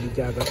xamante ni moo di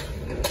jaaga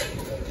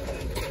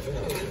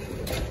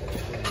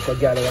di ko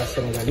jaale waa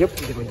Sénégal yëpp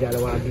di ko jaale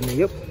waa adduna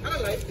yëpp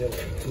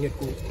nit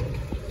ku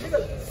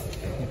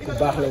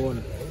baax la woon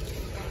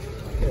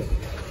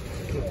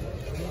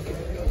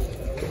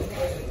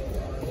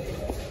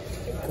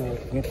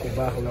nit ku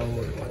baax la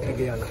woon wax dëgg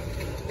yàlla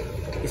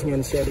gis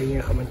ngeen seede yi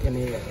nga xamante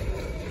ni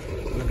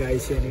la gars yi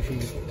seede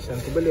fii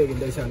sant ba léegi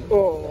ndeysaan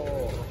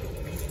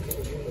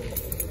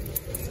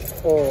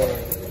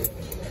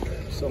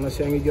soxna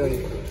see ngi jooy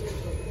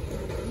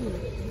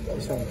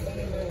ndeysaan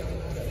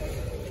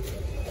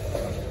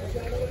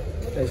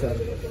ndeysaan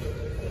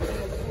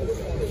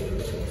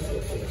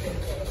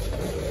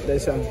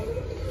ndeysaan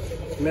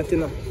metti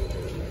na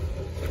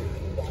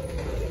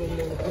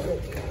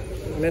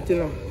metti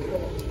na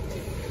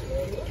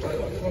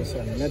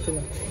ndeysaan metti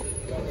na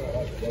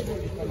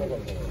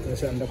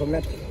ndeysaan dafa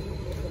metti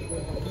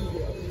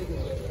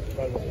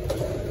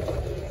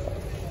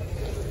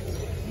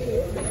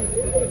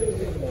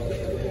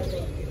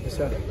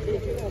ndeysaan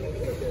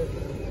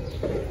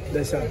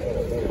ndeysaan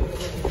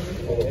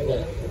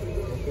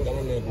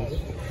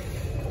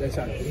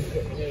ndeysaan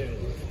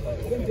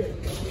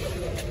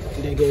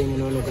ndege yi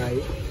noonu gars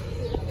yi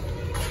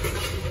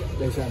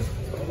ndeysaan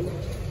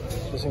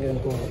gis ngeen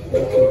ko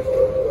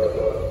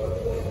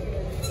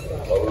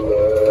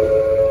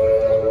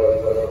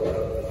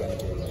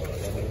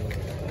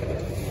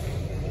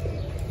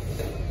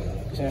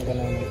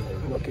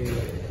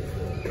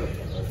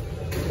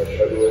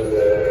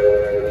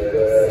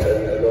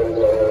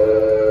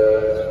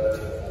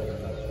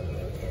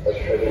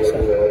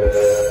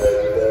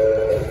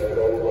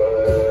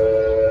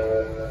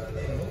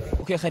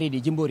ok xarit yi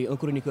Jimbori un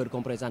chroniqueur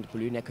qu'on présente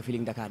plus nekk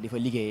Feeling Dakar di fa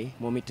liggéeyee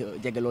moom it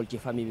jege lool ci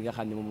famille bi nga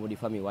xam ne moom moo di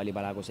famille Wally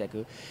Ballago Seck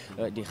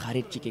di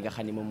xarit ci ki nga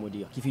xam ne moom moo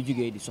di ki fi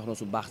jugee di soxna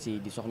su baax si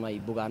di soxna ay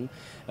Bougane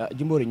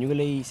Jimbori ñu ngi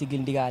lay sigil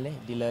ndigaale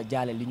di la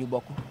jaale li ñu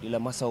bokk di la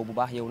masaw bu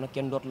baax yow nag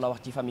kenn dootu la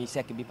wax ci famille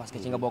Seck bi parce que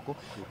ci nga bokk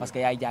parce que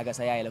yaay jaaga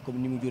sa yaay la comme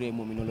ni mu juree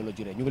moom i noonu la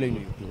juree ñu ngi lay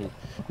nuyu.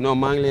 non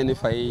maa ngi leen di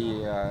fay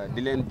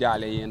di leen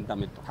jaale yéen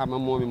tamit xam nga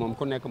Momy moom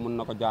ku nekk mën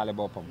na ko jaale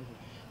boppam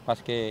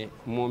parce que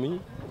Momy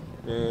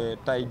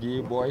tey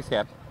jii booy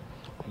seet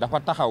dafa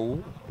taxaw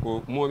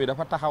Momy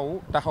dafa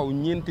taxaw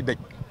ñeenti dëj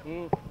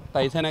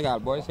tey Sénégal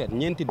booy seet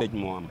ñeenti dëj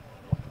moo am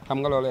xam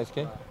nga loolu est-ce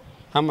que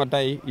xam nga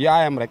tey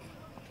yaayam rek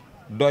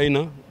doy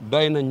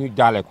na ñu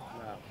jaale ko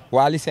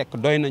Wally Seck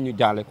doy nañu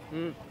jaale ko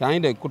yaa ngi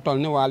dégg ku toll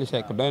ni Wally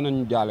Seck doy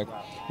nañu jaale ko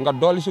nga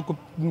dolli si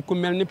ku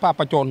mel ni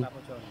Papa Thione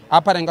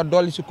après nga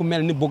dolli si ku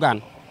mel ni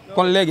Bougane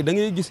kon léegi da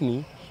ngay gis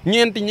ni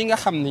ñeent ñi nga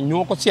xam ne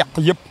ñoo ko seq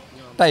yëpp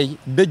tey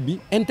dëj bi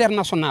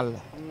international la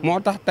moo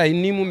tax tey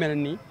nii mu mel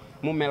nii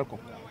mu mel ko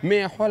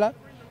mais xoola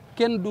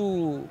kenn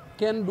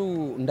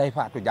du Ndeye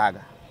Fatou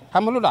Diaga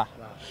xam nga lu daa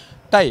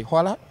tey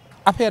xoola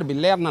affaire bi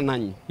leer na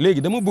nañ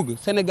léegi dama bëgg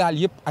Sénégal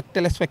yëpp ak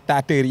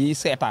téléspectateurs yi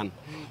seetaan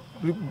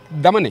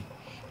dama ne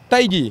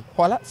tey jii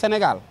xoola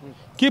Sénégal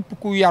képp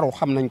ku yaru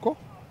xam nañ ko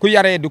ku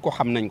yaree di ko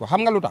xam nañ ko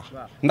xam nga lu tax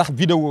ndax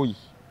vidéo yi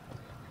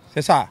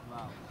c'est ça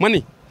ma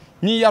ni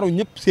ñi yaru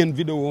ñëpp seen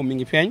vidéo mi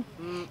ngi feeñ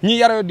ñi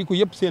yaroo di ko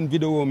yëpp seen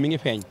vidéo mi ngi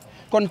feeñ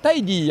kon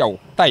tey jii yow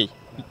tey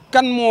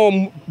kan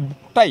moo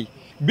tey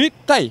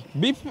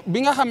bi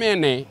nga xamee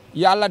ne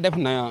yàlla def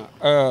na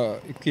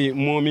kii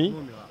Momy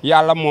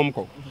yàlla moom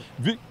ko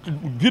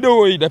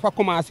vidéo yi dafa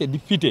commencé di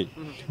fuité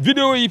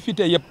vidéo yi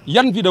fuité yëpp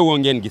yan vidéo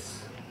ngeen gis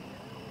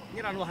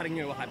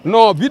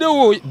non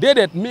vidéo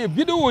déedéet mais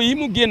vidéo yi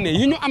mu génne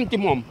yi ñu am ci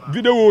moom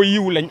vidéo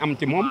yiw lañ am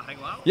ci moom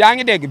yaa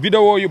ngi dégg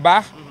vidéo yu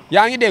baax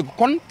yaa ngi dégg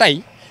kon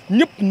tey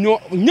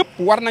ñëpp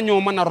war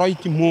nañoo mën a roy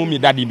ci Momy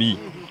Dady bii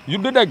yu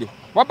du dëgg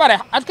ba pare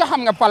est-ce que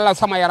xam nga fan la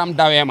sama yaram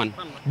dawee man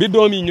bi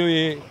doom yi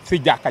ñëwee si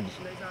jàkka ji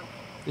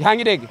yaa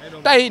ngi dégg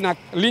tey nag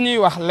li ñuy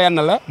wax lenn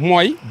la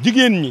mooy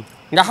jigéen ñi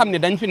nga xam ne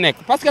dañ fi nekk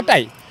parce que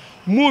tey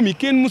Momy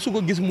kenn mësu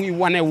ko gis muy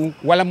wanewu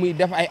wala muy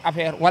def ay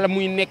affaire wala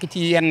muy nekk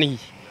ci yenn yi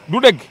du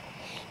dëgg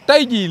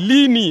tey jii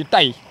lii nii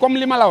tey comme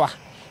li ma la wax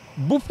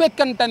bu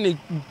fekkante ni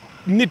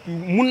nit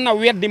mun na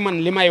weddi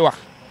man li may wax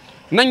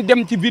nañ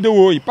dem ci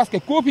vidéo yi parce que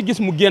koo fi gis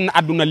mu génn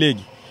àdduna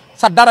léegi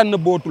sa dara na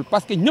bootul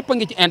parce que ñëpp a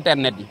ngi ci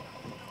internet yi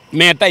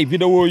mais tey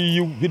vidéo yi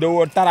yiw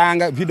vidéo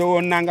taraanga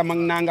vidéo nangam ak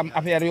nangam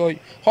affaire yooyu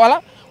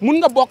xoola mun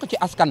nga bokk ci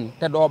askan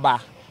te doo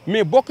baax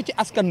mais bokk ci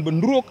askan ba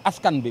nduróog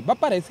askan bi ba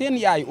pare seen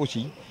yaay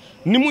aussi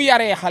ni mu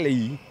yaree xale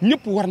yi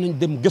ñëpp war nañ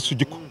dem gëstu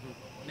jikko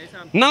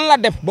nan la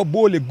def ba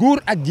boole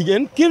góor ak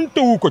jigéen kenn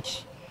tëwu ko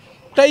ci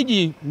tey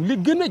jii li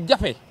gën a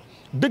jafe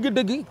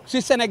dëgg-dëgg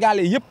si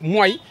Sénégalais yëpp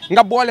mooy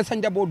nga boole sa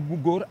njaboot gu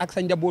góor ak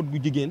sa njaboot gu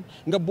jigéen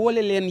nga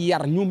boole leen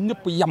yar ñoom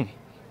ñëpp yam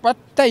ba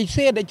tey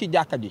seede ci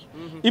jàkka ji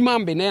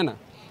imam bi nee na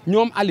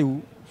ñoom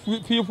Aliou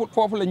fii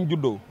foofu lañ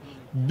juddoo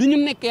bi ñu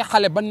nekkee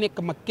xale ba nekk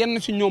ma kenn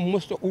si ñoom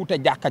mësta uute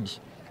jàkka ji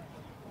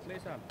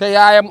te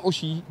yaayam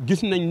aussi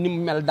gis nañ ni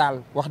mu mel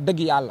daal wax dëgg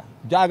yàlla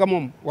jaaga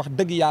moom wax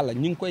dëgg yàlla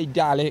ñu ngi koy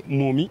jaale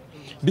Momy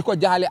di ko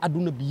jaale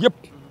adduna bi yëpp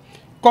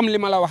comme li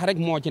ma la wax rek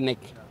moo ci nekk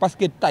parce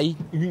que tey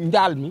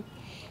njaal mi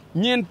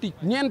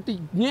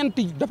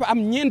ñeenti dafa am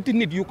ñeenti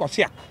nit yu ko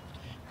seq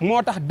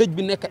moo tax dëj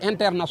bi nekk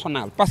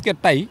international parce que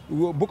tey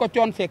bu ko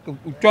coon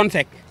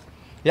sekk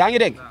yaa ngi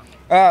dégg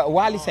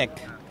Wally Seck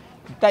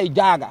tey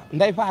Diaga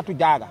Ndeye Fatou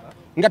Diaga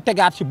nga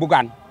tegaat si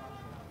Bougane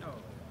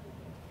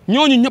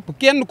ñooñu ñëpp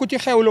kenn ku ci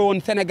xewle woon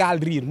Sénégal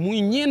riir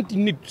muy ñeenti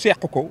nit seq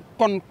ko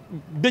kon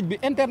dëj bi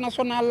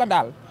international la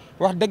daal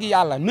wax dëgg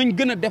yàlla nañ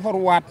gën a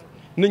defaruwaat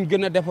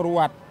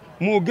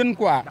moo gën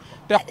quoi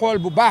te xool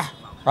bu baax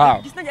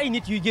waaw. gis nañ ay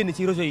nit yuy génn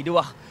ci réseau yi di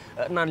wax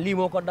naan lii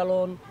moo ko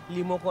daloon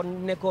lii moo ko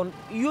nekkoon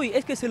yooyu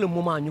est-ce que c'est le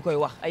moment ñu koy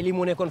wax ay lii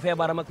moo nekkoon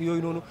feebaram ak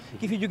yooyu noonu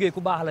ki fi jógee ku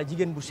baax la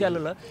jigéen bu sell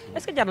la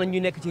est-ce que jar nañ ñu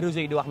nekk ci réseau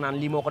yi di wax naan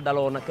lii moo ko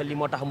daloon ak lii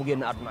moo tax mu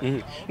génn àdduna.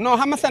 non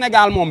xam nga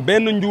Sénégal moom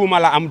benn njuuma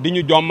la am di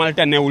ñu jommal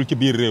te newul ci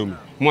biir réew mi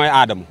mooy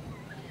Adama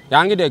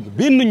yaa ngi dégg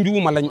benn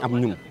njuuma lañ am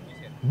ñun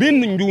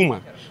benn njuuma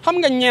xam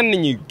nga ñenn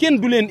ñi kenn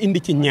du leen indi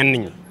ci ñenn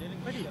ñi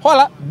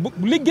xoola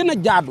li gën a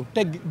jaadu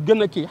te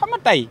gën a kii xam nga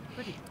tey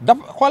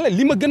dafa xoola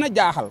li ma gën a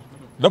jaaxal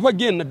dafa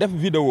génn def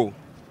vidéo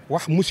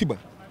wax musiba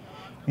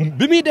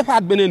bi muy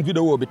defaat beneen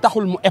vidéo bi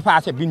taxul mu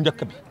effacé bi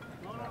njëkk bi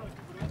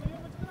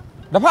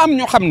dafa am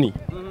ñoo xam ni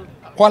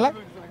xoola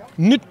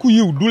nit ku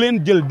yiw du leen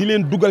jël di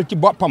leen dugal ci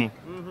boppam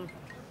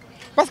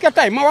parce que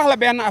tey ma wax la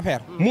benn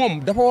affaire moom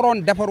dafa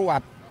waroon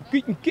defaruwaat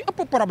ki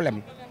ëpp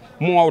problème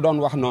moo doon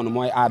wax noonu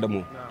mooy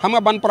Adamo xam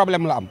nga ban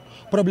problème la am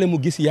problème mu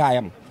gis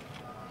yaayam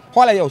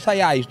xoola yow sa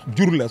yaay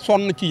jur la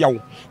sonn ci yow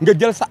nga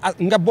jël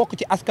nga bokk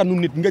ci askanu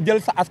nit nga jël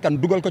sa askan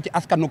dugal ko ci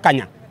askanu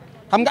kaña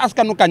xam nga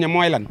askanu kaña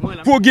mooy lan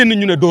foo génn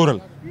ñu ne dóoral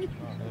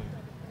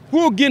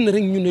foo génn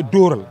rek ñu ne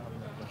dóoral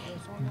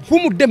fu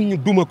mu dem ñu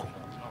duma ko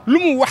lu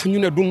mu wax ñu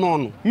ne du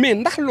noonu mais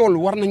ndax loolu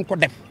war nañ ko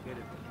def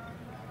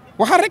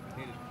waxal rek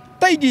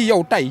tey jii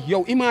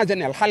yow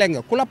imaginel xale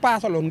nga ku la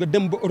paasaloon nga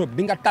dem ba Europe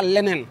di nga tal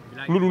leneen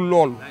lu dul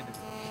loolu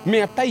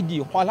mais tey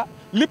jii xoola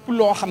lépp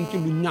loo xam ci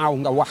lu ñaaw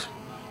nga wax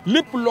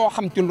lépp loo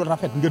xam ci lu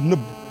rafet nga nëbb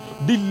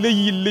di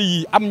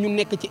lëyi am ñu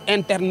nekk ci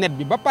internet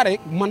bi ba pare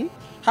man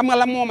xam nga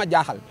la moo ma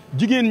jaaxal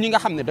jigéen ñi nga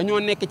xam ne dañoo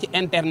nekk ci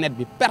internet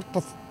bi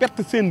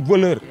perte seen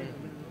valeur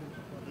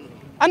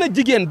ana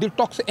jigéen di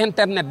toog si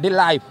internet di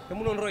live. te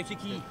mënoon roy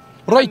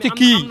ci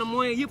kii. am na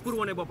moyen yëpp pour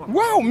wane boppam.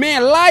 waaw mais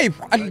live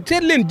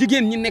seet leen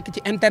jigéen ñi nekk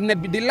ci internet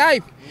bi di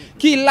live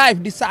kii live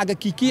di saaga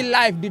kii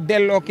live di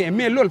delloo kee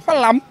mais loolu fa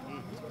lam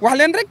wax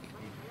leen rek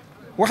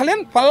wax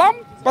leen fa lam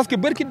parce que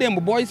bërki démb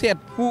booy seet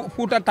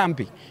Fuuta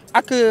Tampi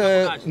ak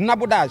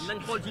naboudage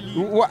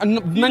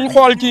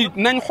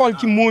nañ xool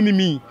ci Momy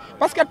mii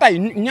parce que tey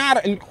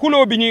ñaar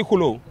xuloo bi ñuy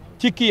xuloo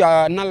ci kii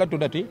nan la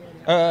tuddati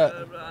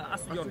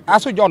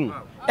asu jon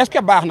est-ce que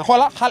baax na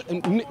xoola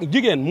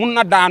jigéen mun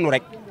na daanu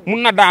rek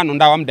mun na daanu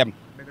ndawam dem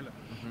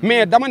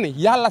mais dama ne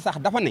yàlla sax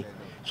dafa ne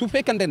su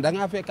fekkante ne da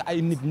ngaa fekk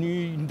ay nit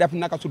ñuy def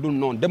naka su dul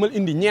noonu demal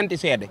indi ñeenti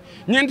seede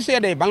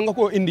yi bal nga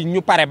koo indi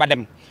ñu pare ba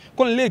dem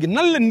kon léegi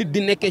nan la nit di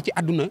nekkee ci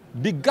àdduna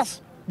di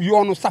gas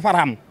yoonu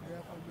safaraam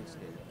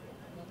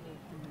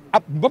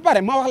ba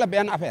pare ma wax la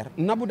benn affaire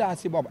Nabou Dash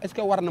si boobu est-ce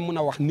que war na mën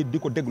a wax nit di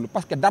ko déglu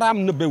parce que daraam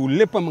nëbbewul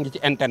léppam ngi ci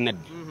internet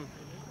bi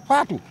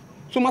Fatou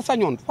su ma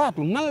sañoon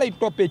Fatou nan lay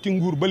toppee ci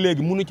nguur ba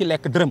léegi munu ci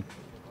lekk dërëm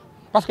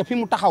parce que fi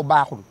mu taxaw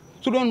baaxul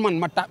su doon man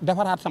ma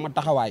defaraat sama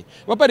taxawaay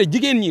ba pare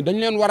jigéen ñi dañ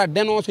leen war a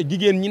dénoncer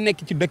jigéen ñi nekk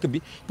ci dëkk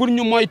bi pour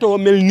ñu moytoo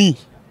mel nii.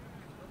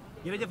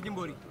 jërëjëf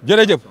Jimbori.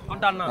 jërëjëf.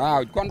 kontaan naa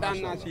waaw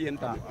kontaan naa si yéen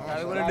tamit.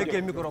 waaw wala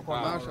dëkkee micro ko.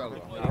 macha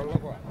allah.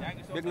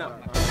 dégg naa.